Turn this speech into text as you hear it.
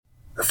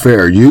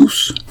fair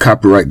use.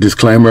 Copyright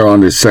disclaimer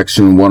under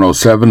Section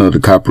 107 of the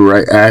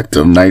Copyright Act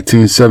of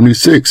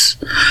 1976.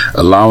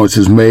 Allowance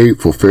is made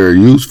for fair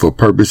use for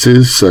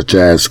purposes such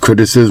as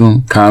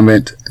criticism,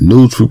 comment,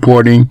 news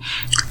reporting,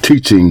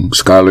 teaching,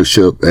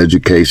 scholarship,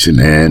 education,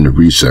 and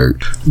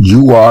research.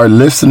 You are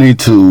listening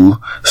to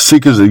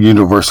Seekers of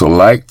Universal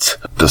Light,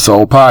 the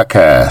Soul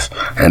Podcast,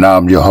 and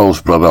I'm your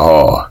host, Brother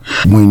Hall.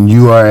 When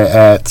you are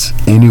at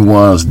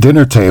anyone's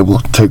dinner table,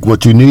 take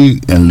what you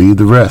need and leave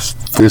the rest.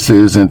 This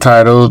is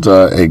entitled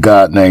A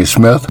God Named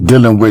Smith,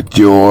 dealing with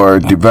your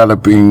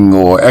developing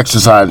or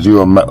exercising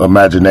your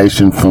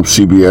imagination from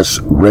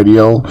CBS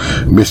Radio,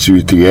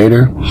 Mystery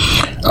Theater.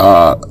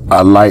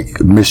 I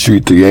like Mystery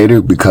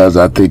Theater because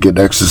I think it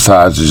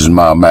exercises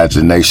my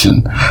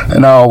imagination,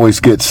 and I always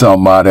get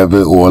something out of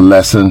it or a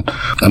lesson.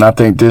 And I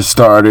think this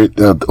started,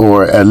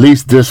 or at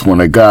least this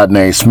one, A God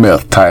Named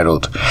Smith,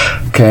 titled,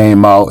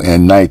 came out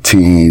in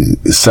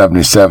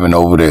 1977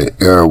 over the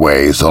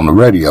airwaves on the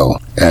radio.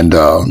 And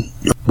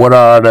what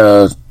are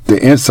the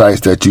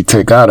insights that you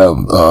take out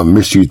of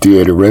Mystery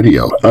Theater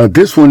Radio?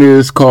 This one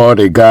is called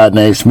A God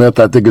Named Smith.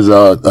 I think it's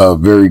a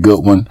very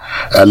good one.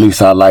 At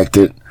least I liked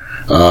it.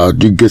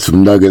 You get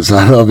some nuggets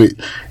out of it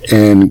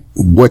and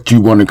what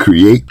you want to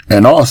create.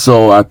 And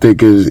also, I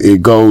think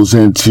it goes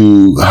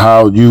into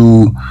how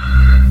you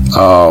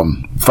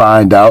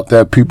find out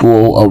that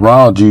people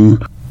around you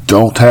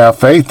don't have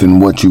faith in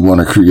what you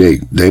want to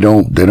create. They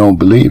don't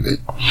believe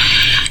it.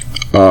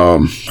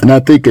 And I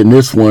think in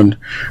this one,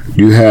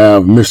 you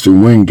have Mr.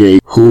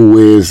 Wingate, who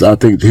is, I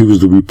think he was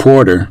the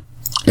reporter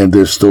in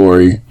this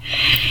story,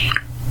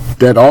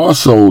 that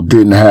also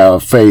didn't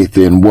have faith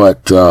in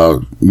what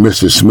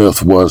Mr.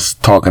 Smith was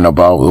talking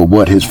about or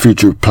what his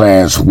future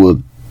plans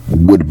would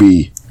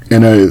be.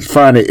 And I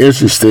find it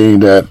interesting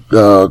that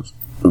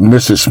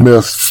Mr.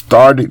 Smith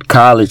started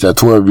college at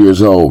 12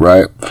 years old,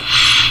 right?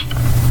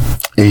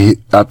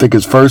 I think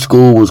his first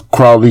school was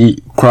Crowley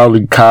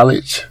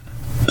College.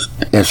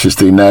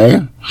 Interesting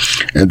name.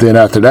 And then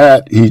after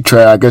that, I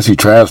guess he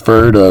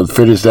transferred,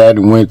 finished that,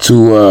 and went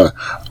to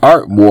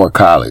Artmore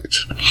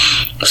College.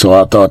 So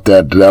I thought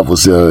that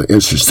was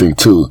interesting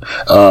too.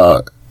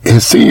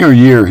 His senior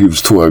year, he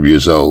was 12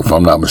 years old, if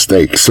I'm not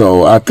mistaken.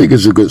 So I think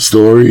it's a good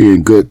story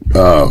and good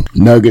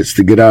nuggets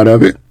to get out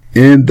of it.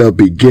 In the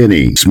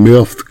beginning,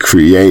 Smith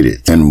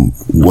created, and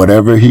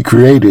whatever he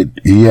created,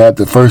 he had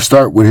to first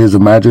start with his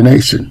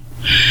imagination.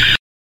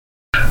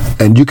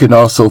 And you can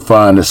also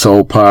find the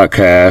Soul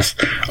Podcast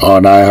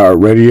on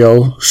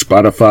iHeartRadio,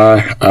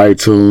 Spotify,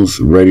 iTunes,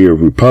 Radio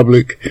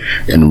Republic,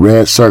 and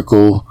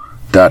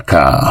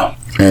RedCircle.com.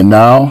 And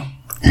now,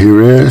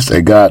 here is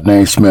A God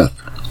Named Smith.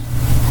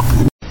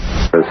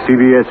 The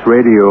CBS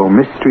Radio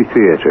Mystery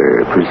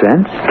Theater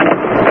presents...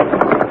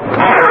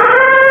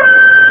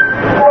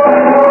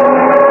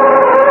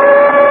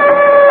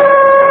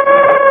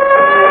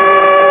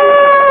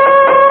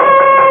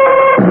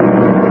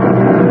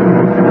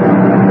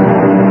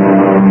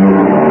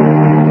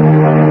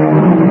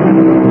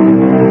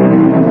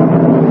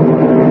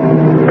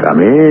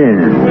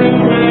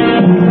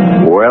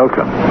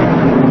 Welcome.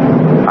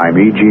 I'm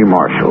E.G.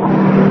 Marshall.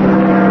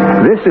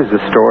 This is the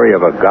story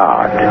of a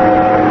god.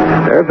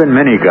 There have been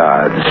many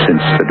gods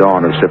since the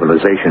dawn of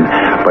civilization,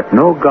 but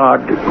no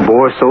god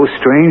bore so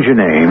strange a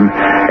name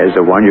as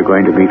the one you're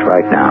going to meet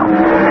right now.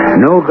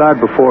 No god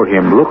before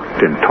him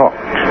looked and talked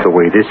the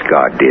way this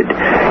god did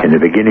in the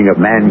beginning of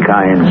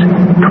mankind's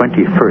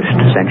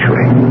 21st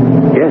century.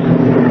 Yes,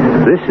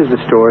 this is the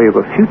story of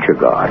a future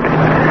god.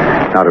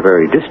 Not a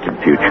very distant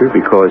future,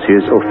 because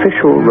his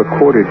official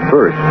recorded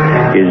birth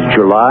is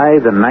July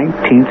the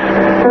 19th,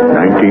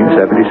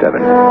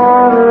 1977.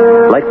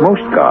 Like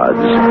most gods,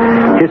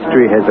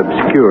 history has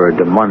obscured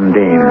the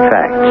mundane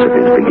facts of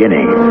his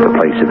beginning, the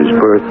place of his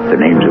birth, the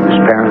names of his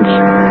parents,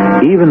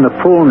 even the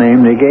full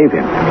name they gave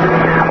him.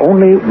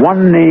 Only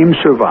one name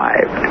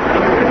survived,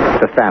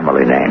 the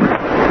family name,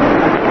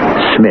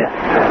 Smith.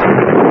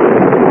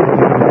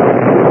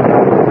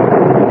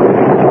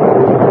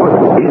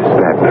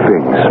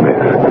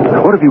 Smith,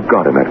 what have you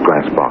got in that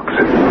glass box?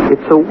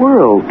 It's a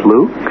world,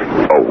 Luke.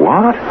 A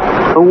what?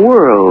 A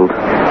world.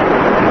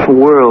 A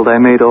world I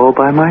made all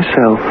by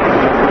myself.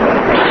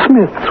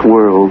 Smith's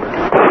world.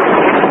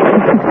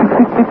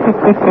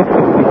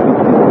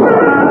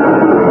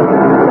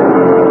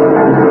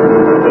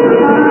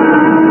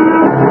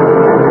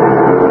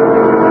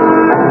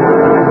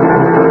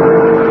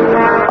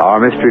 Our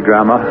mystery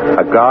drama,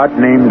 A God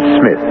Named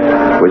Smith,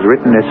 was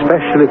written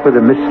especially for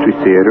the Mystery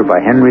Theater by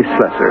Henry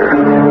Slessor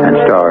and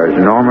stars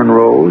Norman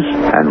Rose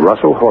and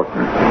Russell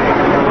Horton.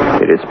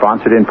 It is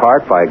sponsored in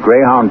part by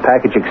Greyhound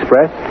Package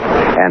Express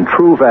and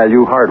True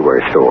Value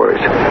Hardware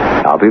Stores.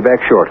 I'll be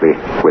back shortly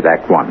with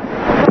Act One.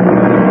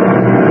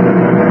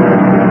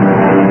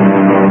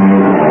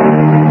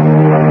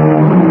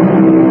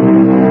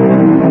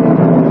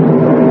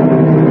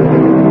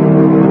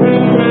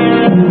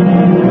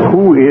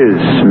 Who is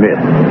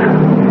Smith?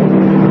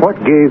 What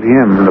gave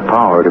him the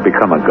power to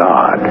become a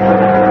god?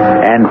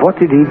 And what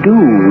did he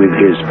do with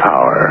his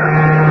power?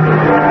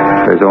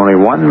 There's only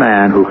one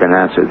man who can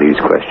answer these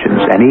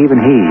questions, and even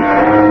he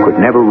could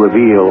never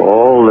reveal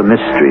all the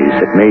mysteries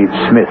that made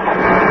Smith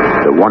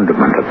the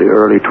wonderment of the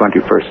early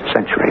 21st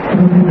century.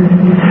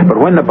 But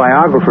when the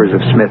biographers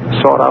of Smith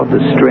sought out the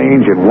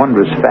strange and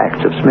wondrous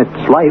facts of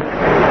Smith's life,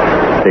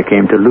 they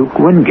came to Luke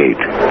Wingate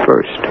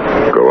first.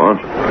 Go on.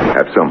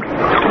 Have some.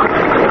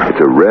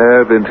 It's a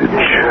rare vintage,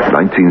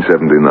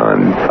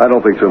 1979. I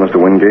don't think so,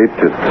 Mr. Wingate.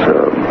 It's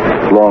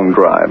a long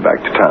drive back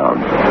to town.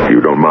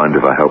 You don't mind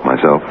if I help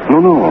myself?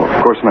 No,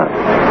 of course not.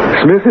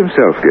 Smith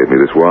himself gave me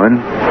this wine.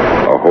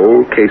 A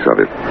whole case of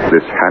it.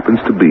 This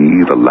happens to be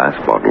the last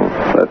bottle.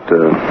 That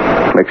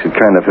makes it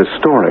kind of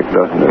historic,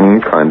 doesn't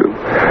it? Kind of.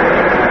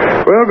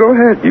 Well, go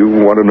ahead. You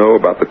want to know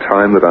about the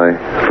time that I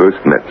first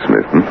met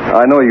Smith,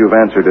 I know you've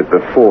answered it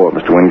before,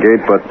 Mr.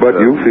 Wingate, but... But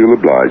you feel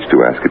obliged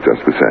to ask it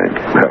just the same.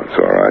 That's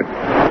all right.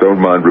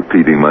 Don't mind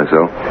repeating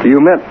myself.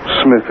 You met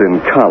Smith in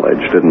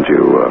college, didn't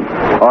you?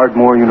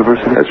 Ardmore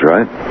University? That's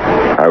right.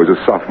 I was a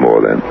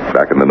sophomore then,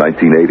 back in the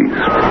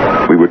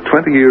 1980s. We were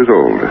 20 years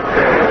old.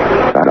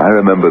 And I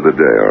remember the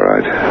day, all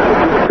right.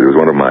 It was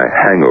one of my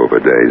hangover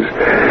days.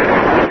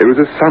 It was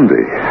a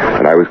Sunday,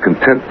 and I was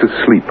content to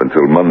sleep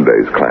until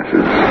Monday's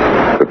classes.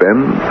 But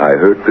then I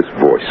heard this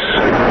voice.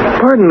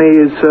 Pardon me,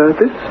 is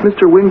this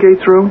Mr.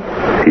 Wingate's room?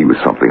 He was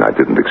something I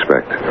didn't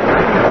expect.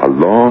 A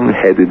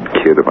long-headed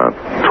kid about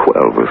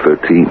 12 or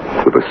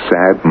 13, with a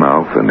sad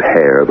mouth and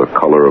hair the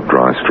color of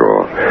dry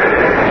straw.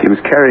 He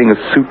was carrying a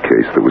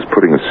suitcase that was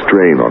putting a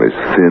strain on his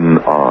thin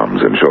arms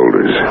and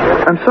shoulders.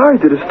 I'm sorry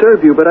to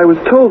disturb you, but I was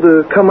told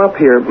to come up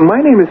here. My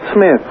name is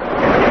Smith.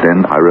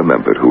 Then I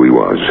remembered who he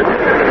was.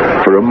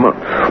 For a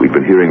month, we'd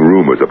been hearing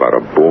rumors about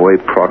a boy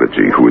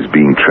prodigy who was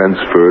being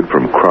transferred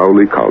from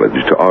Crowley College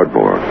to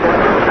Ardmore.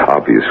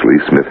 Obviously,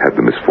 Smith had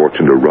the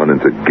misfortune to run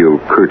into Gil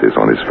Curtis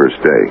on his first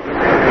day.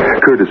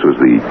 Curtis was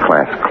the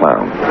class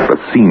clown, a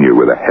senior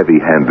with a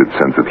heavy-handed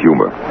sense of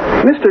humor.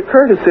 Mr.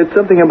 Curtis said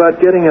something about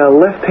getting a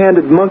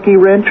left-handed monkey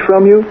wrench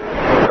from you.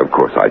 Of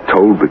course, I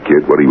told the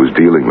kid what he was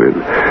dealing with,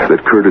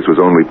 that Curtis was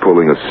only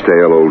pulling a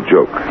stale old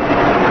joke.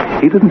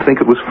 He didn't think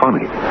it was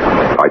funny.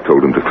 I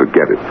told him to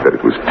forget it, that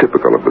it was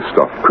typical of the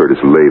stuff Curtis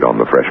laid on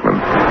the freshmen.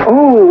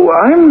 Oh,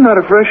 I'm not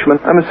a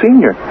freshman. I'm a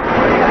senior.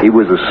 He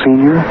was a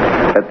senior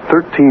at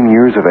 13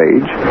 years of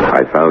age?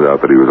 I found out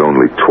that he was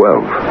only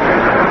 12.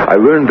 I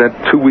learned that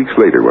 2 weeks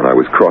later when I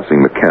was crossing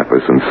the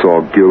campus and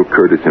saw Gil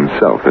Curtis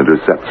himself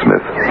intercept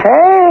Smith.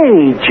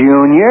 Hey,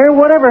 Junior,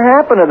 whatever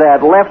happened to that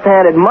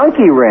left-handed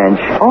monkey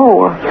wrench?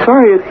 Oh,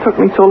 sorry it took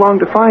me so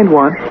long to find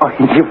one. Oh,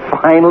 you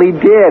finally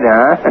did,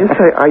 huh? Yes,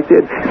 I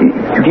did.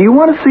 Do you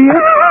want to see it?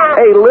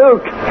 Hey,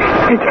 Luke,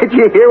 did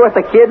you hear what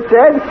the kid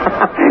said?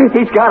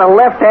 He's got a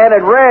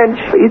left-handed wrench.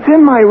 It's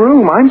in my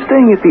room. I'm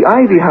staying at the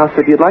Ivy House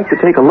if you'd like to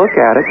take a look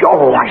at it.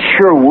 Oh, I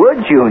sure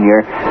would,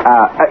 Junior.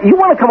 You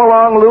want to come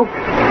along, Luke?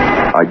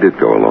 I did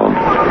go along.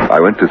 I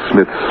went to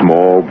Smith's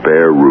small,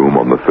 bare room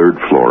on the 3rd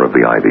floor of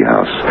the Ivy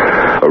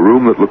House. A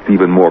room that looked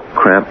even more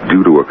cramped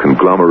due to a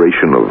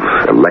conglomeration of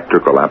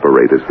electrical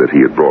apparatus that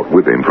he had brought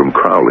with him from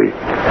Crowley.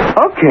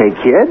 Okay,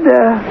 kid.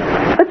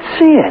 Let's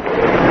see it.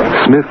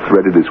 Smith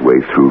threaded his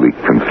way through the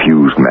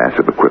confused mass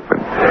of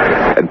equipment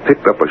and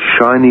picked up a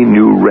shiny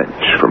new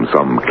wrench from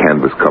some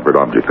canvas-covered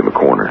object in the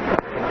corner.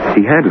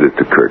 He handed it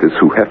to Curtis,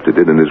 who hefted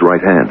it in his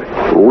right hand.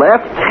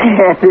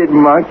 Left-handed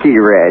monkey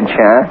wrench,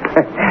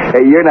 huh?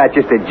 You're not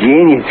just a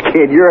genius,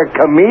 kid. You're a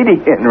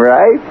comedian,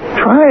 right?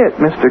 Try it,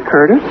 Mr.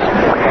 Curtis.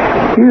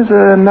 Here's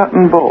a nut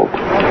and bolt.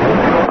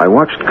 I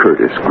watched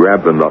Curtis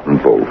grab the nut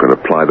and bolt and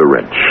apply the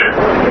wrench.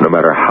 No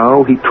matter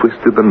how he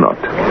twisted the nut,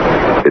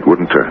 it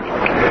wouldn't turn.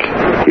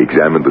 He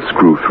examined the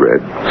screw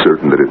thread,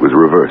 certain that it was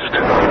reversed.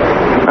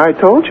 I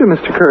told you,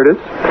 Mr. Curtis.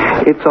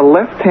 It's a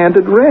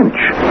left-handed wrench.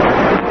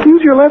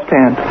 Use your left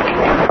hand.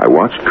 I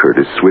watched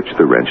Curtis switch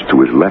the wrench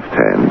to his left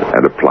hand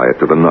and apply it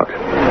to the nut.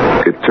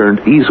 It turned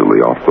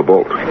easily off the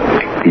bolt.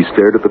 He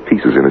stared at the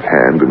pieces in his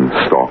hand and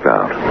stalked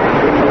out.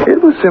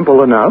 It was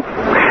simple enough.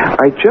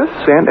 I just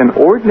sent an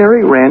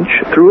ordinary wrench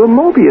through a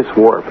Mobius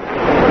warp.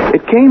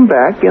 It came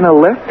back in a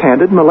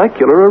left-handed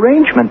molecular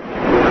arrangement.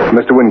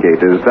 Mr.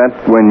 Wingate, is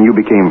that when you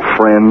became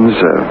friends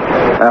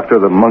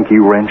after the monkey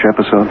wrench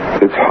episode?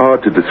 It's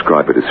hard to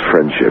describe it as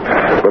friendship,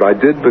 but I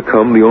did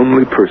become the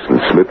only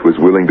person Smith was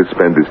willing to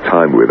spend his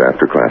time with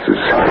after classes.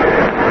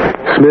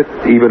 Smith,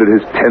 even at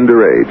his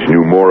tender age,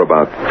 knew more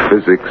about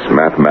physics,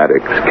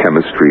 mathematics,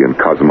 chemistry, and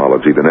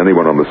cosmology than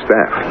anyone on the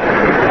staff,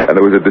 and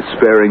there was a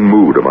despairing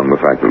mood among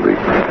the faculty.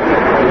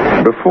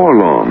 Before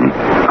long,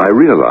 I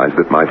realized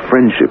that my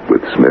friendship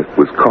with Smith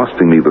was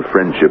costing me the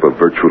friendship of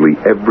virtually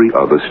every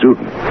other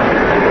student.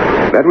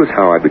 That was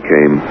how I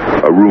became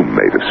a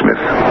roommate of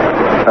Smith.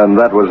 And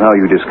that was how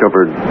you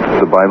discovered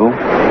the Bible?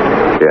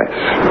 Yes,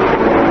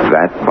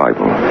 that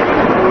Bible.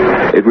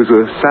 It was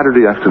a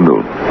Saturday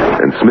afternoon,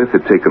 and Smith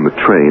had taken the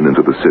train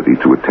into the city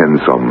to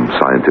attend some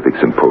scientific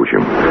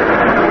symposium.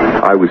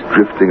 I was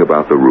drifting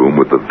about the room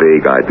with the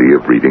vague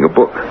idea of reading a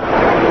book.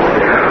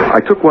 I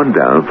took one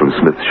down from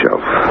Smith's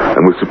shelf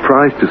and was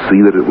surprised to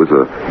see that it was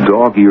a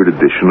dog-eared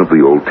edition of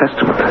the Old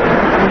Testament.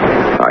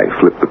 I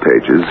flipped the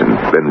pages and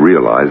then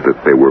realized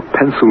that they were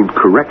penciled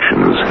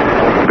corrections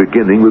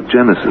beginning with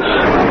Genesis.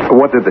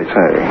 What did they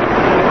say?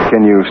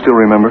 Can you still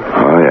remember?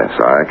 Oh, yes,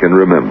 I can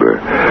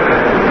remember.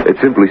 It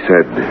simply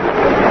said,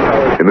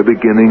 "In the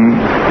beginning,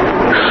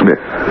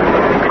 Smith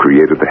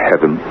created the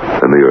heaven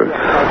and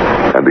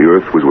the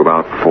earth was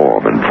without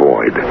form and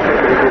void,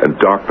 and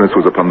darkness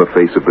was upon the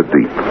face of the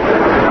deep.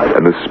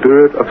 And the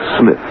spirit of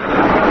Smith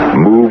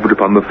moved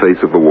upon the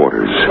face of the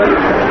waters.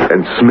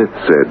 And Smith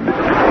said,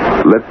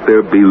 'Let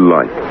there be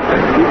light.'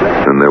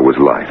 And there was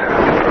light."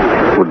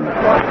 Well,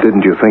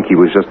 didn't you think he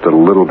was just a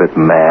little bit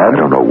mad? I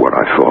don't know what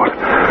I thought.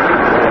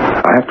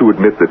 I have to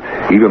admit that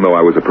even though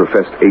I was a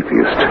professed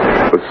atheist,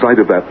 the sight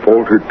of that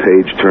altered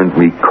page turned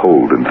me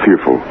cold and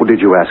fearful. Well, did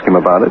you ask him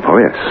about it? Oh,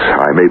 yes.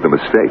 I made the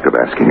mistake of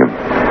asking him.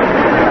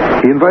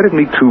 He invited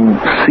me to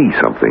see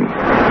something.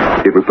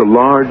 It was the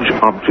large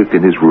object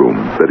in his room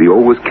that he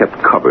always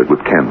kept covered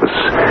with canvas.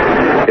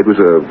 It was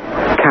a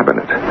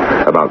cabinet,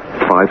 about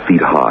 5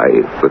 feet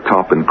high, the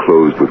top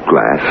enclosed with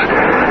glass,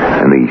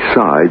 and the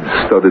sides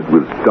studded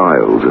with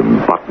dials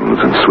and buttons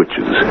and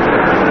switches.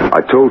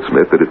 I told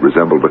Smith that it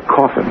resembled a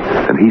coffin,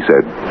 and he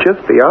said,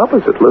 Just the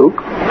opposite,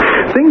 Luke.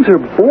 Things are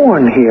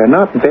born here,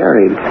 not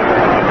buried.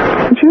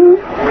 Would you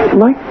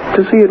like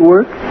to see it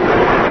work?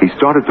 He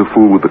started to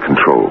fool with the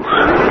controls.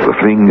 The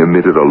thing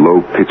emitted a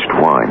low-pitched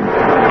whine.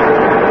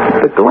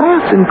 The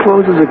glass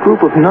encloses a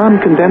group of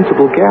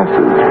non-condensable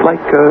gases,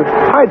 like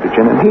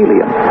hydrogen and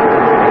helium.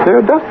 There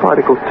are dust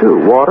particles, too.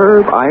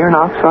 Water, iron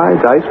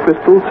oxides, ice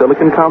crystals,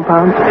 silicon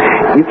compounds.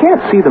 You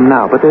can't see them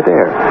now, but they're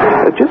there.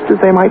 Just as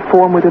they might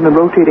form within the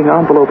rotating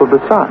envelope of the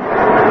sun.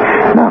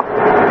 Now,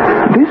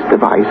 this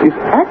device is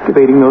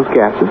activating those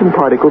gases and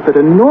particles at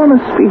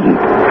enormous speed,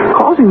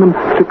 causing them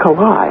to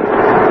collide.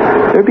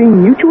 They're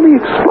being mutually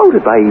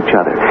exploded by each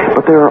other,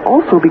 but they are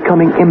also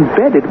becoming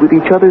embedded with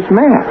each other's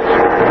mass.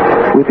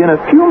 Within a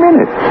few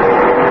minutes,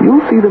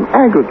 you'll see them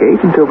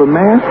aggregate until the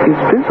mass is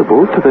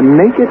visible to the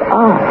naked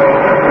eye.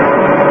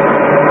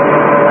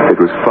 It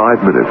was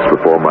 5 minutes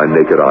before my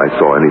naked eye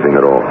saw anything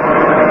at all.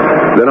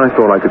 Then I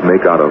thought I could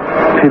make out a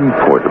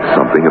pinpoint of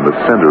something in the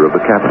center of the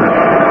cabinet.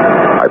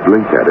 I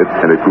blinked at it,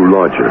 and it grew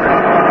larger.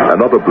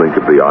 Another blink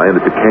of the eye, and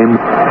it became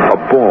a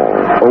ball,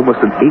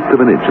 almost 1/8 of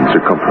an inch in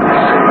circumference.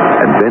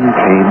 And then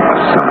came a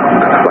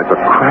sound, like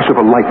the crash of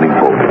a lightning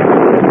bolt.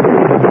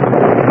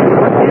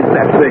 What is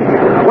that thing?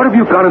 What have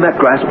you got in that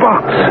glass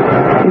box?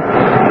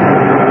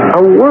 It's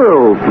a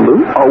world,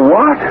 Luke. A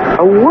what?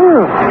 A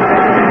world.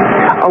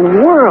 A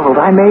world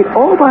I made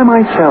all by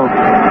myself.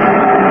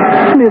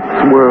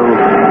 Smith's world.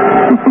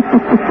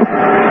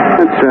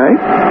 That's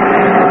right.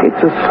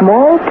 It's a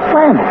small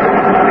planet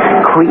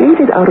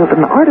created out of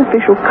an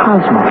artificial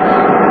cosmos.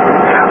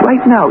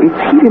 Right now, its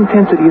heat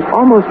intensity is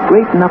almost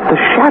great enough to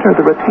shatter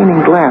the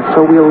retaining glass,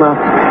 so we'll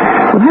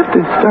have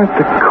to start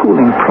the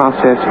cooling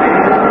process.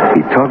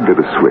 He tugged at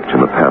a switch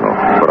in the panel,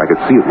 but I could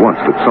see at once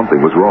that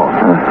something was wrong.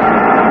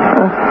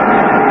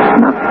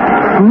 It's not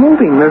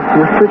moving. The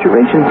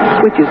refrigeration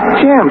switch is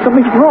jammed.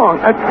 Something's wrong.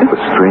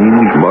 The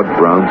strange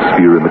mud-brown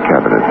sphere in the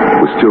cabinet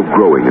was still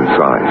growing in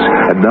size,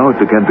 and now it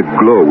began to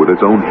glow with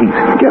its own heat.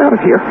 Get out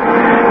of here.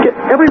 Get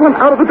everyone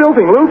out of the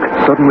building, Luke.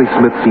 Suddenly,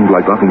 Smith seemed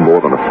like nothing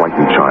more than a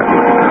frightened child.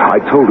 I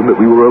told him that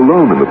we were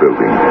alone in the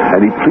building,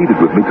 and he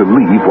pleaded with me to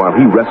leave while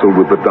he wrestled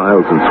with the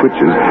dials and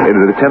switches in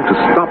an attempt to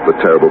stop the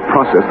terrible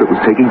process that was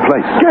taking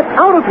place. Get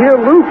out of here,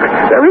 Luke.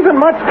 There isn't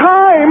much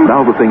time.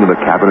 Now the thing in the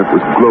cabinet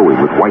was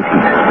glowing with white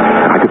heat,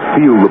 and I could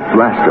feel the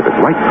blast of it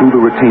right through the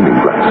retaining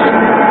glass.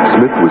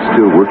 Smith was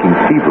still working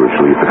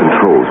feverishly at the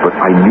controls, but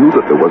I knew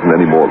that there wasn't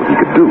any more that he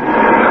could do.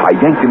 I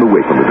yanked him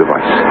away from the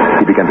device.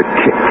 He began to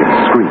kick and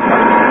scream.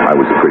 I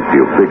was a great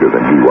deal bigger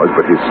than he was,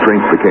 but his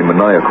strength became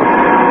maniacal.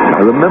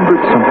 I remembered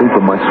something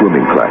from my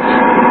swimming class,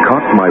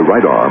 cocked my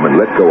right arm, and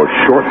let go a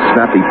short,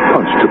 snappy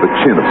punch to the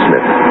chin of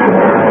Smith.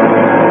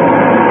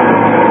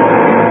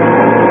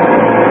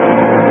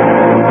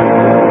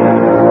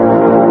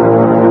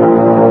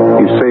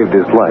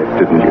 His life,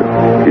 didn't you?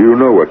 You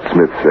know what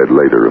Smith said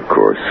later, of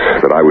course,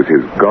 that I was his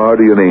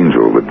guardian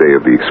angel the day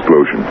of the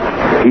explosion.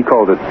 He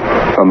called it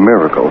a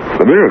miracle.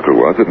 The miracle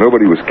was that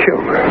nobody was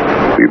killed.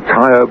 The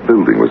entire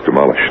building was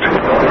demolished.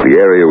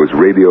 The area was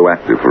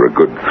radioactive for a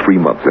good 3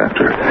 months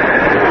after.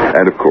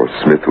 And, of course,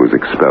 Smith was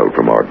expelled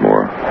from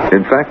Ardmore.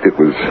 In fact, it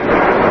was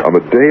on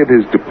the day of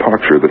his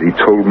departure that he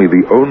told me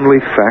the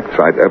only facts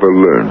I'd ever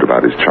learned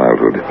about his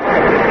childhood.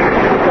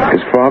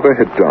 His father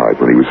had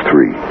died when he was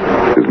 3.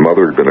 His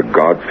mother had been a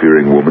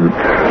God-fearing woman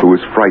who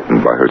was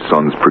frightened by her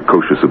son's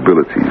precocious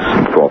abilities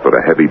and thought that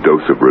a heavy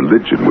dose of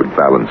religion would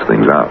balance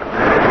things out.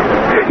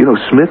 You know,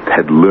 Smith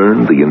had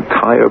learned the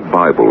entire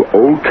Bible,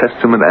 Old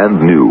Testament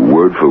and New,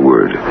 word for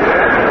word.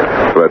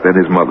 But then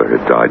his mother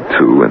had died,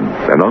 too, and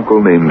an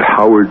uncle named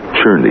Howard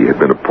Cherney had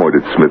been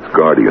appointed Smith's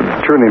guardian.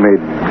 Cherney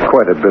made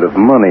quite a bit of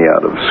money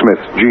out of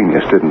Smith's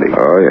genius, didn't he?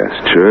 Oh, yes,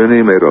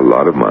 Cherney made a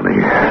lot of money.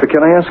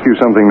 Can I ask you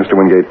something, Mr.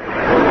 Wingate?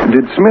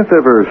 Did Smith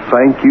ever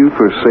thank you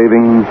for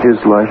saving his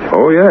life?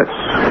 Oh, yes,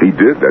 he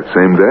did that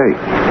same day.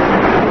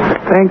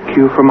 Thank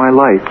you for my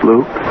life,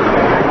 Luke.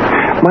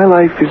 My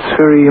life is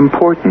very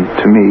important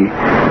to me.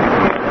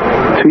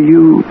 To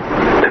you,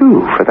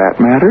 too, for that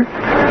matter.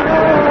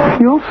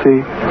 You'll see.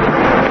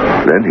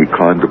 Then he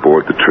climbed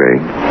aboard the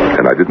train,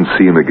 and I didn't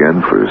see him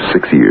again for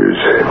 6 years.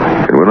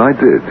 And when I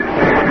did,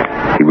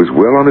 he was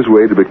well on his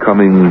way to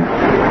becoming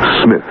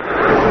Smith,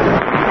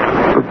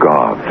 the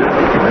god,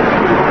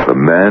 the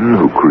man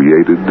who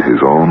created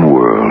his own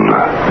world.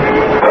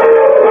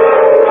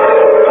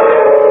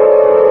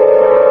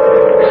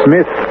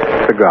 Smith,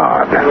 the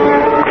god.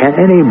 Can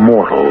any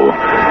mortal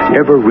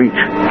ever reach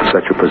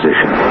such a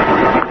position?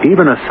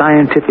 Even a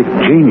scientific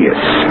genius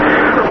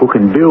who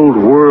can build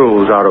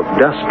worlds out of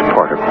dust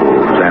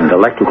particles and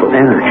electrical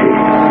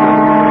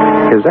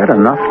energy. Is that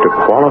enough to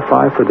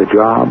qualify for the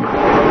job?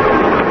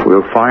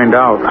 We'll find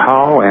out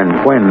how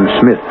and when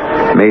Smith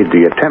made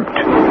the attempt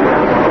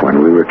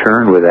when we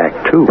return with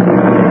Act 2.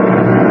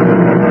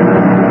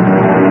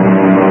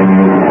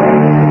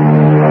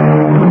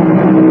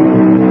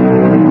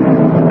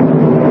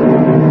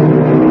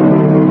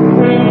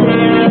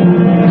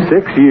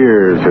 6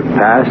 years have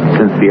passed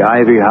since the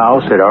Ivy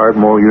House at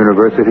Ardmore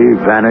University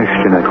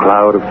vanished in a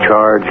cloud of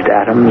charged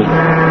atoms,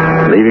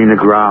 leaving the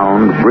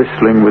ground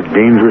bristling with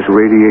dangerous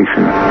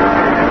radiation,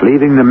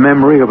 leaving the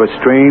memory of a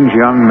strange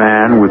young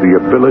man with the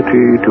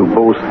ability to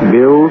both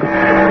build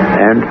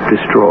and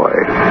destroy.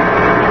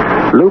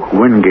 Luke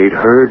Wingate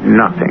heard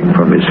nothing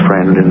from his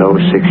friend in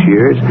those 6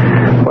 years,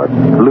 but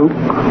Luke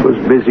was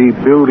busy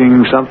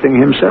building something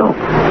himself,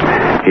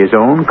 his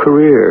own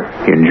career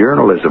in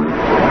journalism.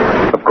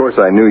 Of course,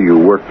 I knew you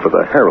worked for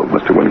the Herald,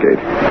 Mr. Wingate.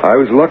 I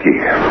was lucky.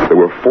 There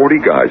were 40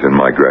 guys in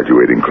my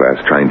graduating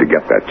class trying to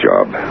get that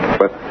job.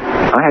 But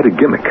I had a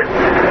gimmick.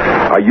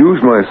 I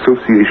used my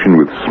association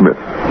with Smith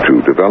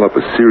to develop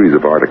a series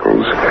of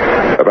articles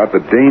about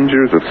the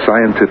dangers of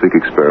scientific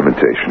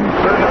experimentation.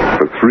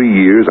 For 3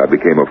 years, I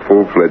became a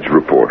full-fledged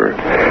reporter.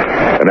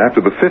 And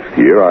after the 5th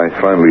year, I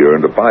finally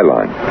earned a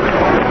byline.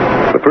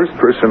 The first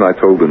person I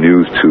told the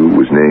news to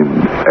was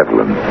named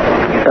Evelyn.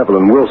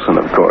 Evelyn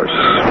Wilson, of course,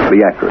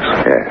 the actress.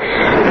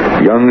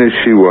 Yes. Young as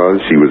she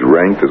was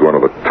ranked as one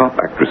of the top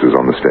actresses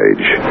on the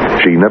stage.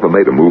 She never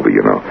made a movie,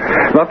 you know.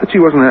 Not that she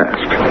wasn't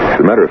asked.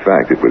 As a matter of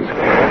fact, it was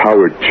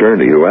Howard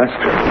Cherney who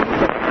asked her.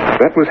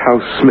 That was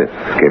how Smith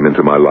came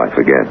into my life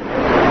again,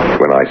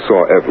 when I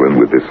saw Evelyn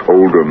with this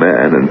older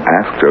man and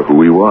asked her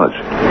who he was.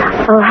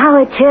 Oh,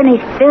 Howard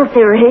Cherney's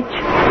filthy rich.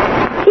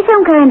 He's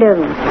some kind of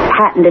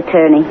patent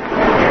attorney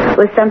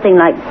with something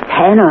like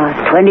 10 or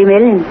 20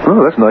 million.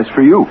 Oh, that's nice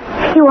for you.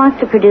 He wants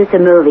to produce a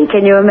movie,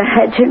 can you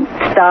imagine?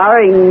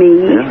 Starring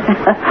me.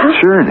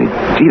 Yeah. Cherney.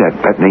 Gee,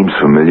 that name's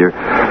familiar.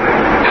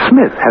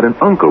 Smith had an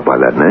uncle by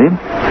that name.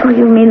 Oh,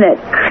 you mean that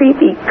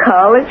creepy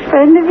college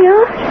friend of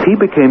yours? He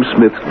became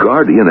Smith's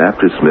guardian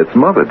after Smith's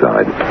mother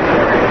died.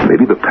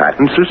 Maybe the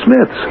patents are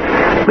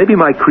Smith's. Maybe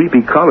my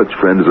creepy college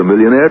friend is a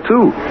millionaire,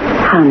 too.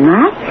 How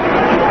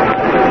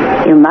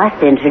nice. You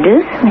must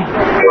introduce me.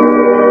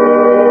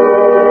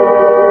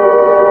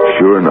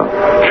 Sure enough,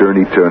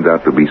 Cherney turned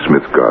out to be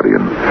Smith's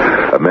guardian,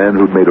 a man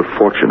who'd made a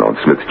fortune on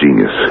Smith's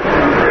genius.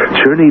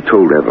 Cherney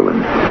told Evelyn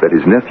that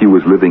his nephew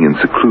was living in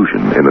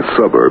seclusion in a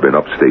suburb in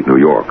upstate New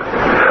York.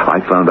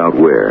 I found out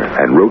where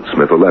and wrote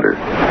Smith a letter.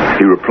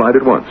 He replied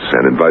at once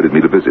and invited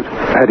me to visit.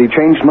 Had he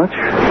changed much?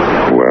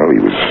 Well,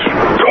 he was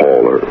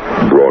taller,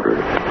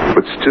 broader,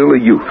 but still a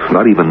youth,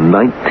 not even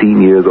 19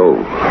 years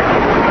old,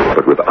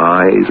 but with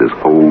eyes as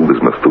old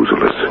as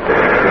Methuselah's.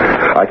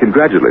 I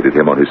congratulated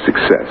him on his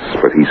success,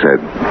 but he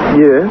said,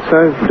 Yes,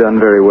 I've done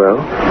very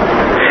well.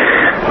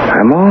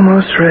 I'm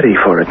almost ready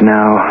for it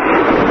now.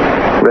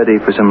 Ready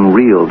for some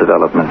real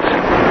developments.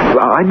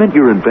 I meant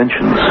your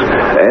inventions.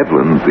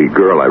 Evelyn, the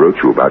girl I wrote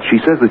you about, she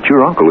says that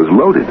your uncle is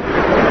loaded.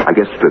 I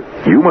guess that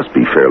you must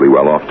be fairly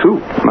well off,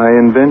 too. My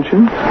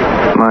inventions?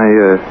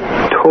 My,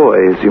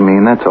 toys, you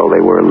mean? That's all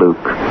they were,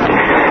 Luke.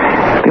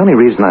 The only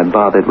reason I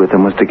bothered with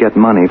them was to get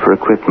money for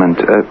equipment.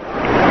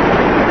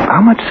 How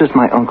much does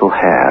my uncle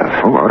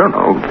have? Oh, I don't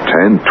know.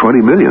 10,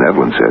 20 million,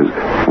 Evelyn says.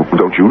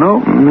 Don't you know?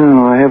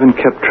 No, I haven't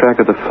kept track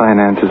of the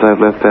finances. I've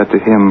left that to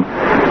him.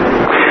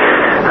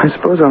 I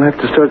suppose I'll have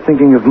to start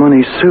thinking of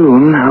money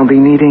soon. I'll be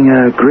needing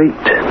a great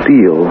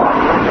deal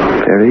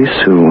very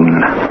soon.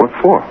 What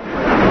for?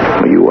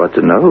 Well, you ought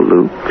to know,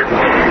 Luke.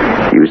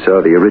 You saw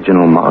the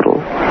original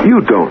model.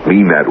 You don't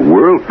mean that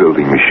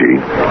world-building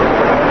machine.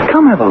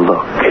 Come have a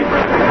look.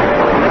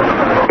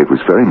 It was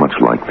very much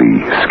like the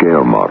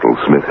scale model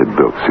Smith had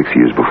built 6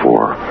 years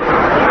before.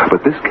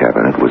 But this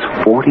cabinet was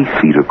 40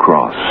 feet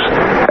across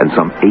and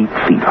some 8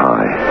 feet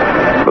high.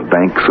 The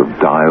banks of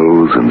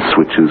dials and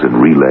switches and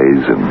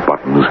relays and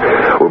buttons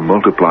were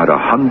multiplied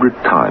 100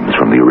 times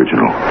from the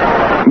original.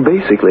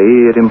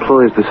 Basically, it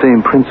employs the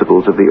same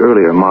principles of the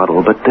earlier model,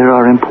 but there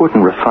are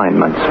important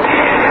refinements.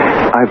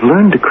 I've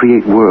learned to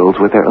create worlds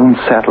with their own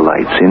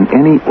satellites in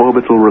any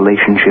orbital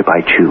relationship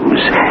I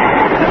choose.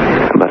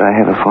 But I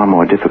have a far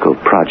more difficult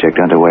project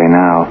underway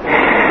now.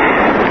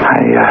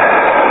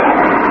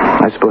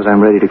 I suppose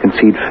I'm ready to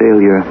concede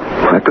failure.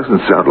 That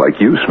doesn't sound like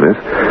you, Smith.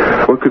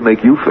 What could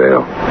make you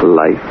fail?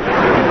 Life.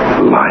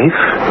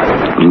 Life?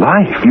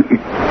 Life?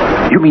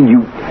 You mean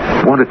you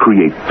want to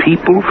create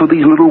people for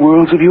these little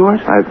worlds of yours?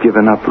 I've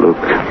given up, Luke.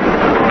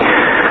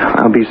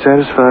 I'll be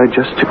satisfied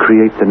just to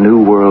create the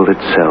new world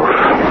itself.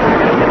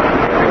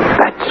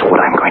 That's what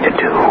I'm going to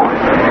do.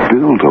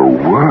 Build a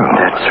world?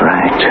 That's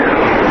right.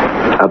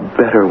 A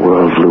better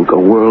world, Luke. A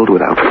world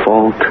without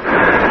fault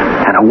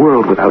and a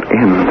world without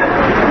end.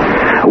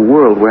 A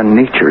world where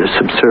nature is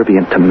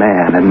subservient to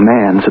man and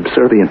man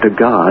subservient to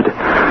God.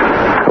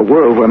 A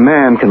world where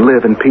man can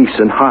live in peace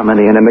and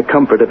harmony and in the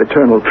comfort of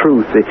eternal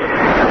truth.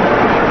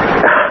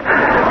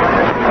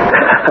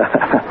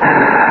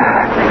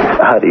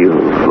 How do you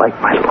like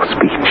my little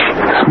speech?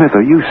 Smith,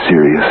 are you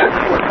serious?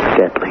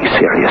 Deadly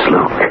serious,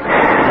 Luke.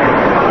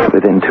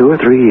 Within 2 or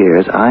 3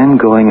 years, I'm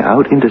going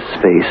out into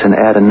space and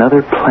add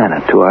another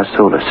planet to our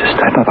solar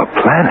system. Another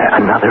planet?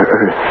 Another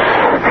Earth.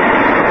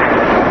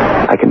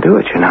 I can do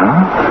it, you know.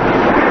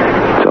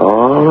 It's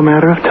all a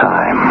matter of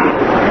time.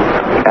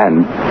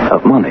 And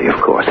of money, of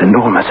course.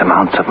 Enormous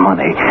amounts of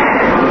money.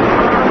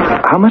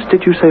 How much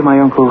did you say my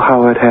Uncle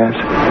Howard has?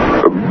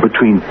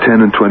 Between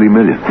 10 and 20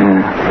 million.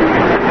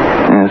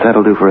 Yes,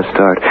 that'll do for a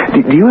start.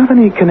 Do you have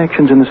any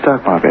connections in the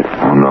stock market?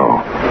 Oh,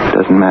 no.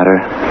 Doesn't matter.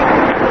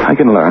 I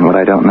can learn what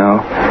I don't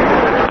know.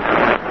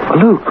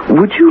 Luke,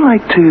 would you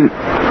like to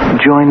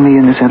join me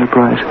in this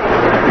enterprise?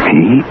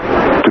 Me?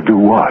 To do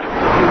what?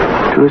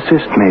 To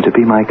assist me, to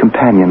be my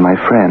companion, my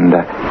friend.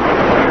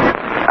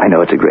 I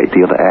know it's a great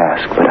deal to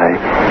ask, but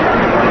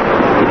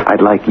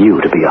I'd like you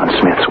to be on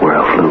Smith's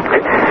world, Luke.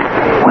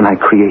 When I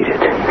create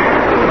it,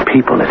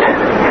 people it,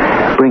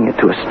 bring it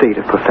to a state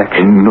of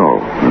perfection.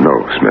 No,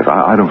 Smith,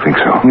 I don't think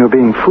so. You're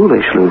being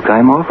foolish, Luke.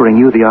 I'm offering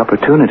you the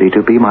opportunity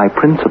to be my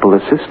principal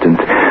assistant,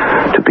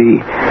 to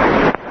be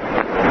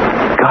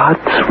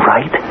God's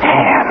right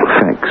hand.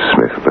 Thanks,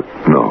 Smith, but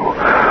no.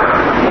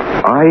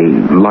 I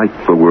like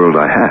the world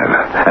I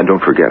have. And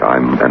don't forget,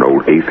 I'm an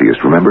old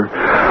atheist, remember?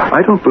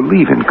 I don't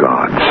believe in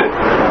gods.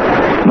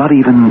 Not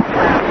even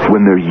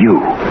when they're you.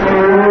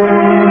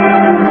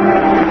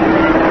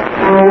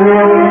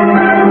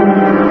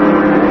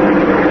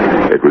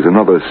 It was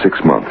another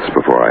 6 months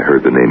before I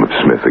heard the name of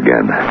Smith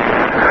again.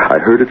 I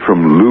heard it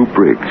from Lou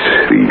Briggs,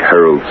 the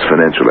Herald's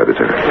financial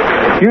editor.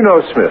 You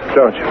know Smith,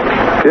 don't you?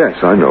 Yes,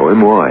 I know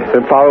him. Why?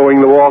 Been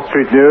following the Wall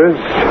Street news?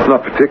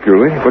 Not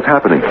particularly. What's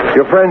happening?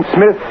 Your friend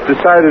Smith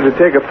decided to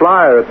take a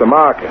flyer at the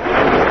market.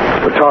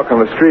 The talk on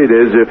the street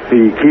is if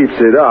he keeps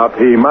it up,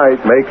 he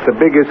might make the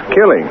biggest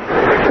killing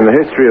in the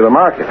history of the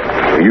market.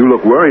 You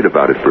look worried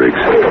about it, Briggs.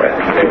 Well,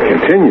 if he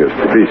continues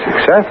to be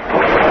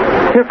successful,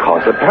 he'll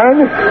cause a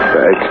panic.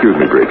 Excuse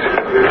me, Briggs.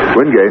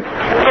 Wingate.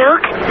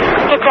 Luke,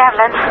 it's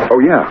Evelyn.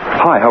 Oh, yeah.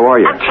 Hi, how are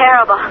you? I'm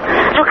terrible.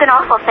 Luke, an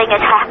awful thing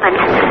has happened.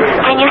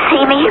 Can you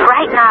see me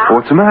right now?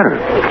 What's the matter?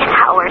 It's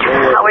Howard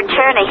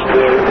Cherney.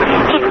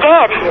 He's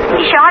dead.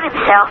 He shot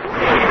himself.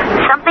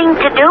 Something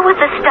to do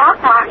with the stock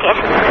market.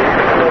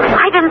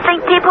 I didn't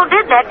think people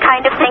did that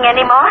kind of thing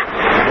anymore,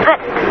 but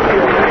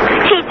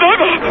he did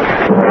it.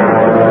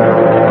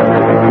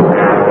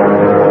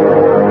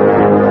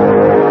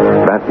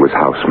 That was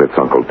how Smith's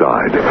uncle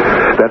died.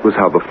 That was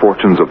how the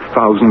fortunes of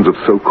thousands of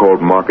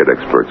so-called market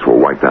experts were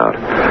wiped out.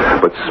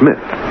 But Smith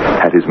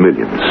had his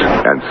millions,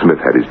 and Smith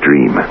had his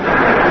dream.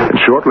 And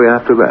shortly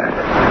after that,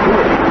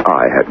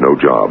 I had no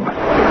job.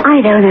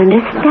 I don't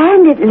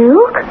understand it,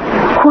 Luke.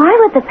 Why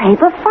would the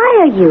paper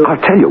fire you? I'll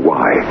tell you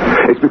why.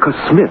 It's because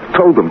Smith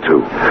told them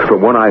to.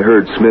 From when I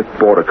heard Smith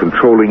bought a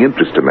controlling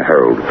interest in the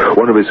Herald,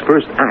 one of his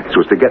first acts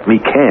was to get me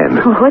canned.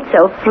 What's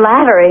so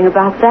flattering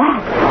about that?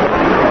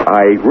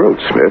 I wrote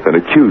Smith and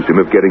accused him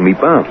of getting me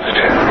bounced.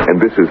 And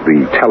this is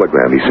the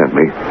telegram he sent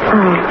me.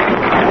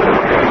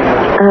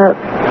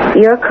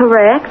 You're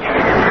correct.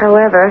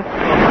 However,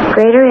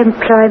 greater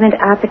employment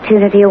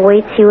opportunity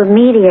awaits you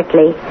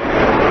immediately.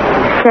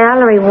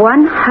 Salary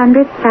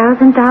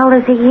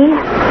 $100,000 a year.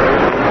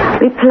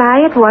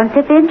 Reply at once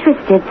if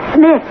interested.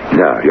 Smith.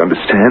 Now, you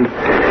understand?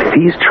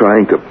 He's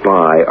trying to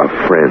buy a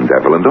friend,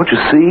 Evelyn. Don't you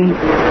see?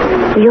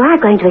 You are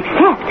going to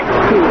accept.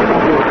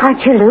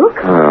 Aren't you, Luke?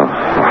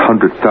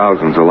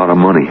 $100,000's a lot of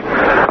money.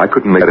 I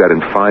couldn't make that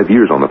in 5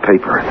 years on the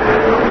paper.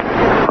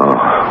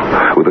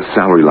 With a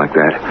salary like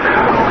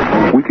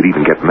that, we could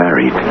even get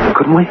married,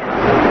 couldn't we?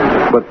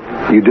 But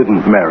you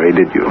didn't marry,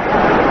 did you?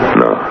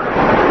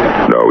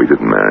 No, we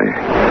didn't marry.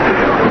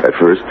 At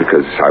first,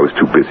 because I was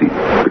too busy.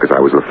 Because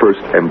I was the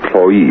first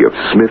employee of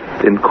Smith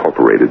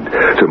Incorporated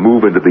to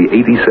move into the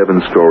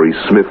 87-story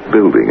Smith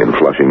building in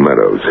Flushing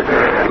Meadows.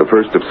 The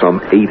first of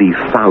some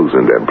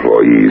 80,000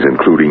 employees,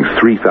 including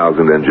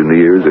 3,000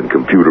 engineers and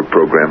computer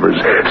programmers,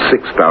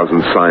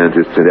 6,000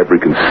 scientists in every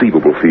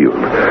conceivable field.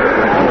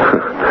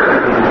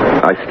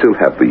 I still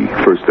have the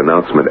first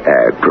announcement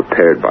ad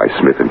prepared by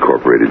Smith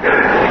Incorporated.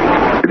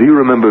 Do you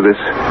remember this?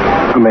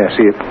 May I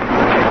see it?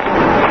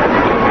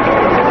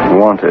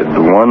 Wanted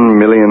 1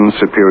 million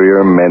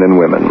superior men and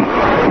women.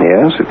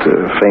 Yes, it's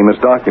a famous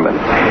document.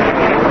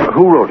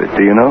 Who wrote it,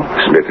 do you know?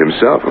 Smith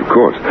himself, of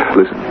course.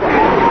 Listen,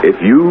 If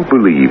you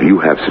believe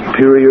you have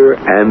superior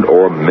and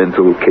or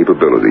mental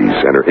capabilities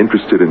and are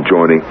interested in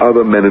joining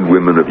other men and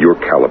women of your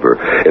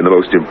caliber in the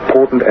most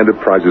important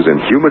enterprises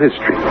in human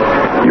history,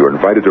 you are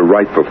invited to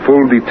write for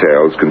full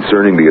details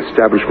concerning the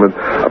establishment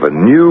of a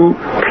new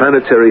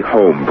planetary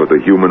home for the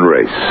human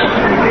race.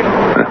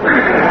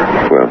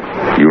 Well,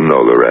 you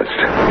know the rest.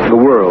 The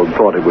world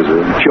thought it was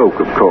a joke,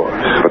 of course.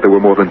 But there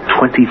were more than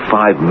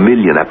 25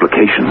 million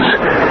applications.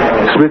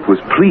 Smith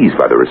was pleased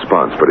by the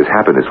response, but his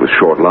happiness was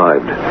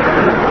short-lived.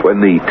 When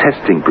the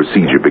testing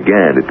procedure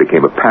began, it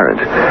became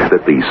apparent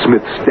that the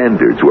Smith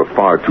standards were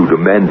far too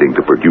demanding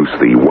to produce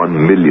the 1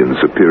 million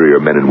superior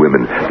men and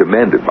women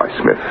demanded by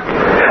Smith.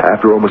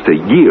 After almost a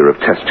year of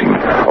testing,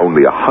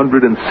 only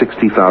 160,000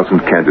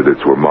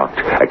 candidates were marked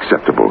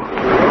acceptable.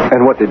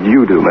 And what did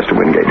you do, Mr.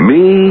 Wingate?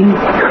 Me?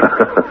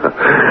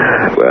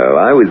 Well,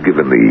 I was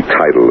given the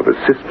title of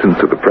assistant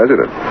to the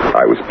president.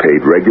 I was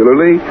paid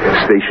regularly,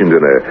 stationed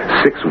in a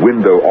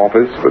 6-window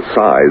office the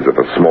size of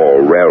a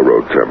small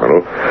railroad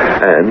terminal,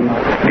 and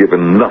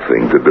given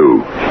nothing to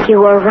do.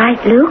 You were right,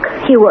 Luke.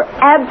 You were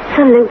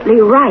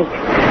absolutely right.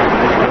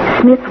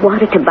 Smith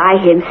wanted to buy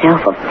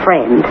himself a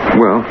friend.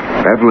 Well,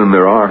 Evelyn,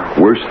 there are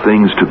worse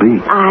things to be.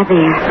 Are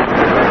there?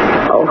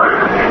 Oh,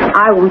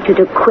 I want you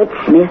to quit,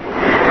 Smith.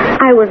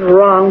 I was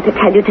wrong to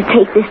tell you to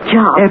take this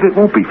job. And it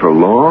won't be for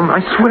long,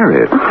 I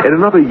swear it. In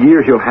another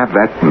year, he'll have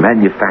that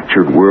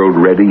manufactured world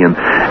ready, and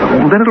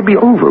then it'll be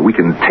over. We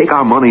can take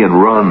our money and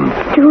run.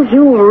 Do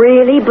you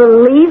really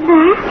believe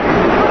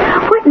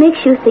that? What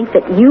makes you think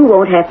that you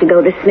won't have to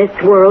go to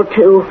Smith's world,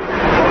 too?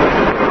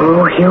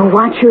 Oh, he'll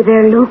want you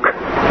there, Luke.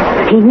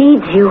 He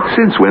needs you.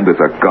 Since when does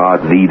a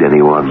god need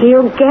anyone?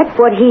 He'll get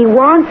what he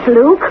wants,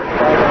 Luke.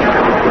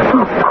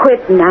 Oh,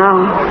 quit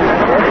now.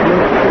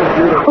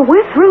 Oh,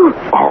 we're through.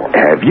 Oh,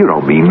 Ev, you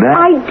don't mean that.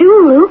 I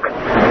do, Luke.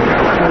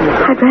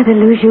 I'd rather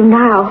lose you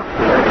now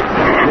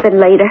than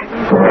later.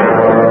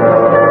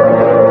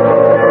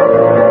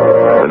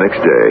 The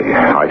next day,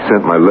 I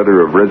sent my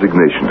letter of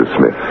resignation to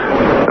Smith.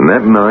 And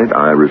that night,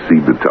 I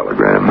received a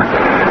telegram.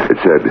 It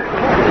said,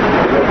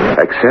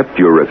 accept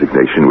your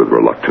resignation with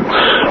reluctance.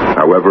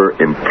 However,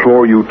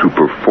 implore you to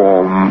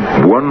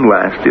perform one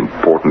last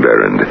important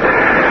errand.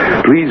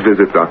 Please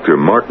visit Dr.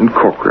 Martin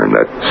Corcoran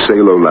at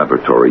Salo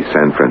Laboratory,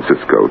 San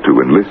Francisco,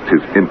 to enlist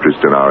his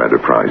interest in our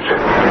enterprise.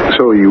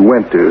 So you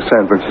went to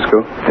San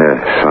Francisco?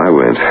 Yes, I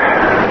went.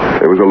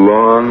 It was a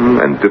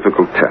long and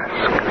difficult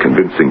task,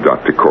 convincing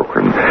Dr.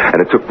 Corcoran,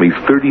 and it took me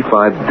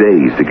 35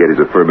 days to get his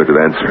affirmative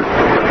answer.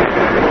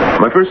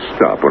 My first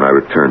stop when I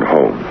returned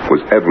home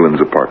was Evelyn's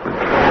apartment.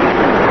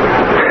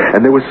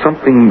 And there was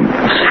something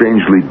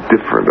strangely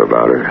different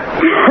about her.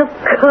 Of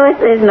course,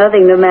 there's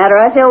nothing the matter.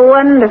 I feel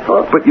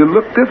wonderful. But you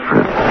look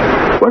different.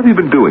 What have you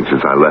been doing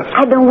since I left?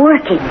 I've been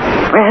working,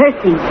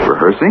 rehearsing.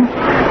 Rehearsing?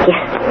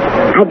 Yes.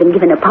 I've been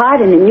given a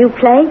part in a new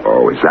play.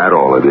 Oh, is that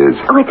all it is?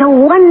 Oh, it's a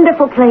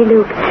wonderful play,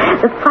 Luke.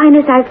 The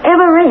finest I've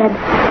ever read.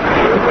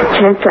 A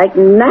chance like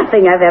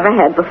nothing I've ever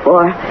had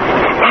before.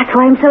 That's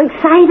why I'm so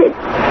excited.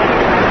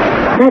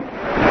 But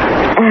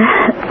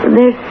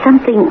there's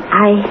something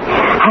I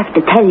have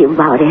to tell you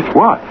about it.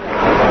 What?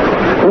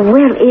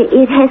 Well,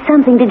 it has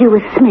something to do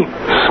with Smith.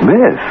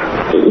 Smith?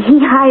 He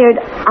hired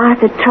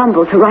Arthur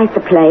Trumbull to write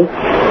the play.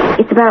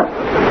 It's about...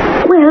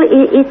 Well,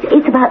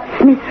 it's about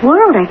Smith's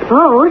world, I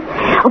suppose.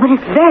 Oh, but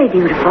it's very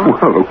beautiful.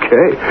 Well,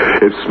 okay.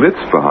 If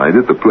Smith's behind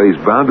it, the play's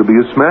bound to be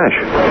a smash.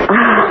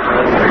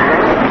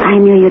 I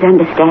knew you'd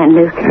understand,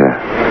 Luke.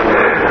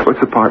 Yeah. What's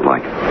the part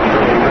like?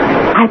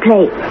 I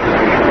play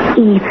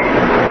Eve.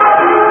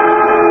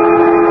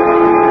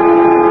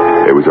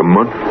 It was a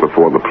month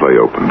before the play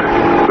opened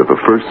that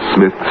the first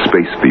Smith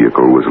space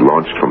vehicle was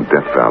launched from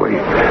Death Valley.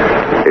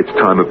 Its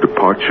time of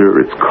departure,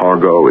 its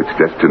cargo, its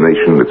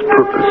destination, its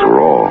purpose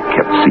were all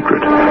kept secret.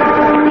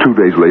 2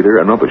 days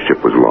later, another ship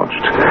was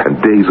launched,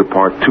 and days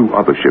apart, 2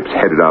 other ships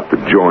headed out to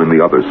join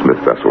the other Smith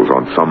vessels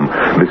on some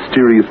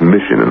mysterious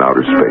mission in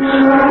outer space.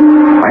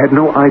 I had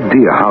no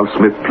idea how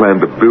Smith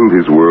planned to build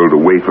his world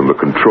away from the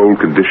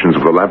controlled conditions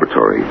of the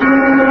laboratory.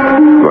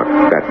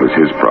 But that was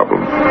his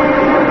problem.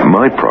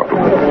 My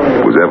problem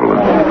was Evelyn.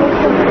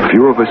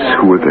 Few of us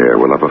who were there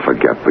will ever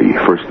forget the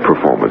first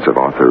performance of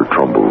Arthur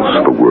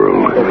Trumbull's The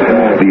World.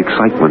 The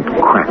excitement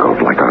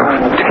crackled like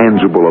a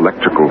tangible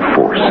electrical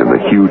force in the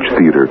huge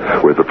theater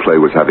where the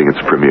play was having its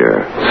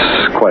premiere.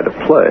 It's quite a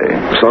play.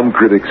 Some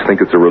critics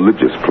think it's a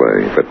religious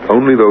play, but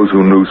only those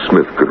who knew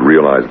Smith could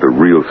realize the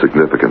real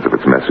significance of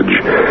its message.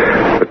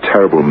 The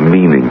terrible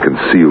meaning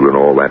concealed in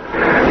all that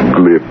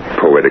glib,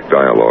 poetic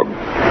dialogue.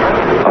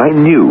 I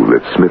knew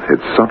that Smith had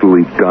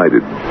subtly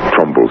guided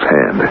Trumbull's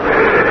hand.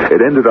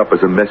 It ended up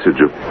as a message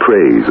of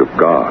praise of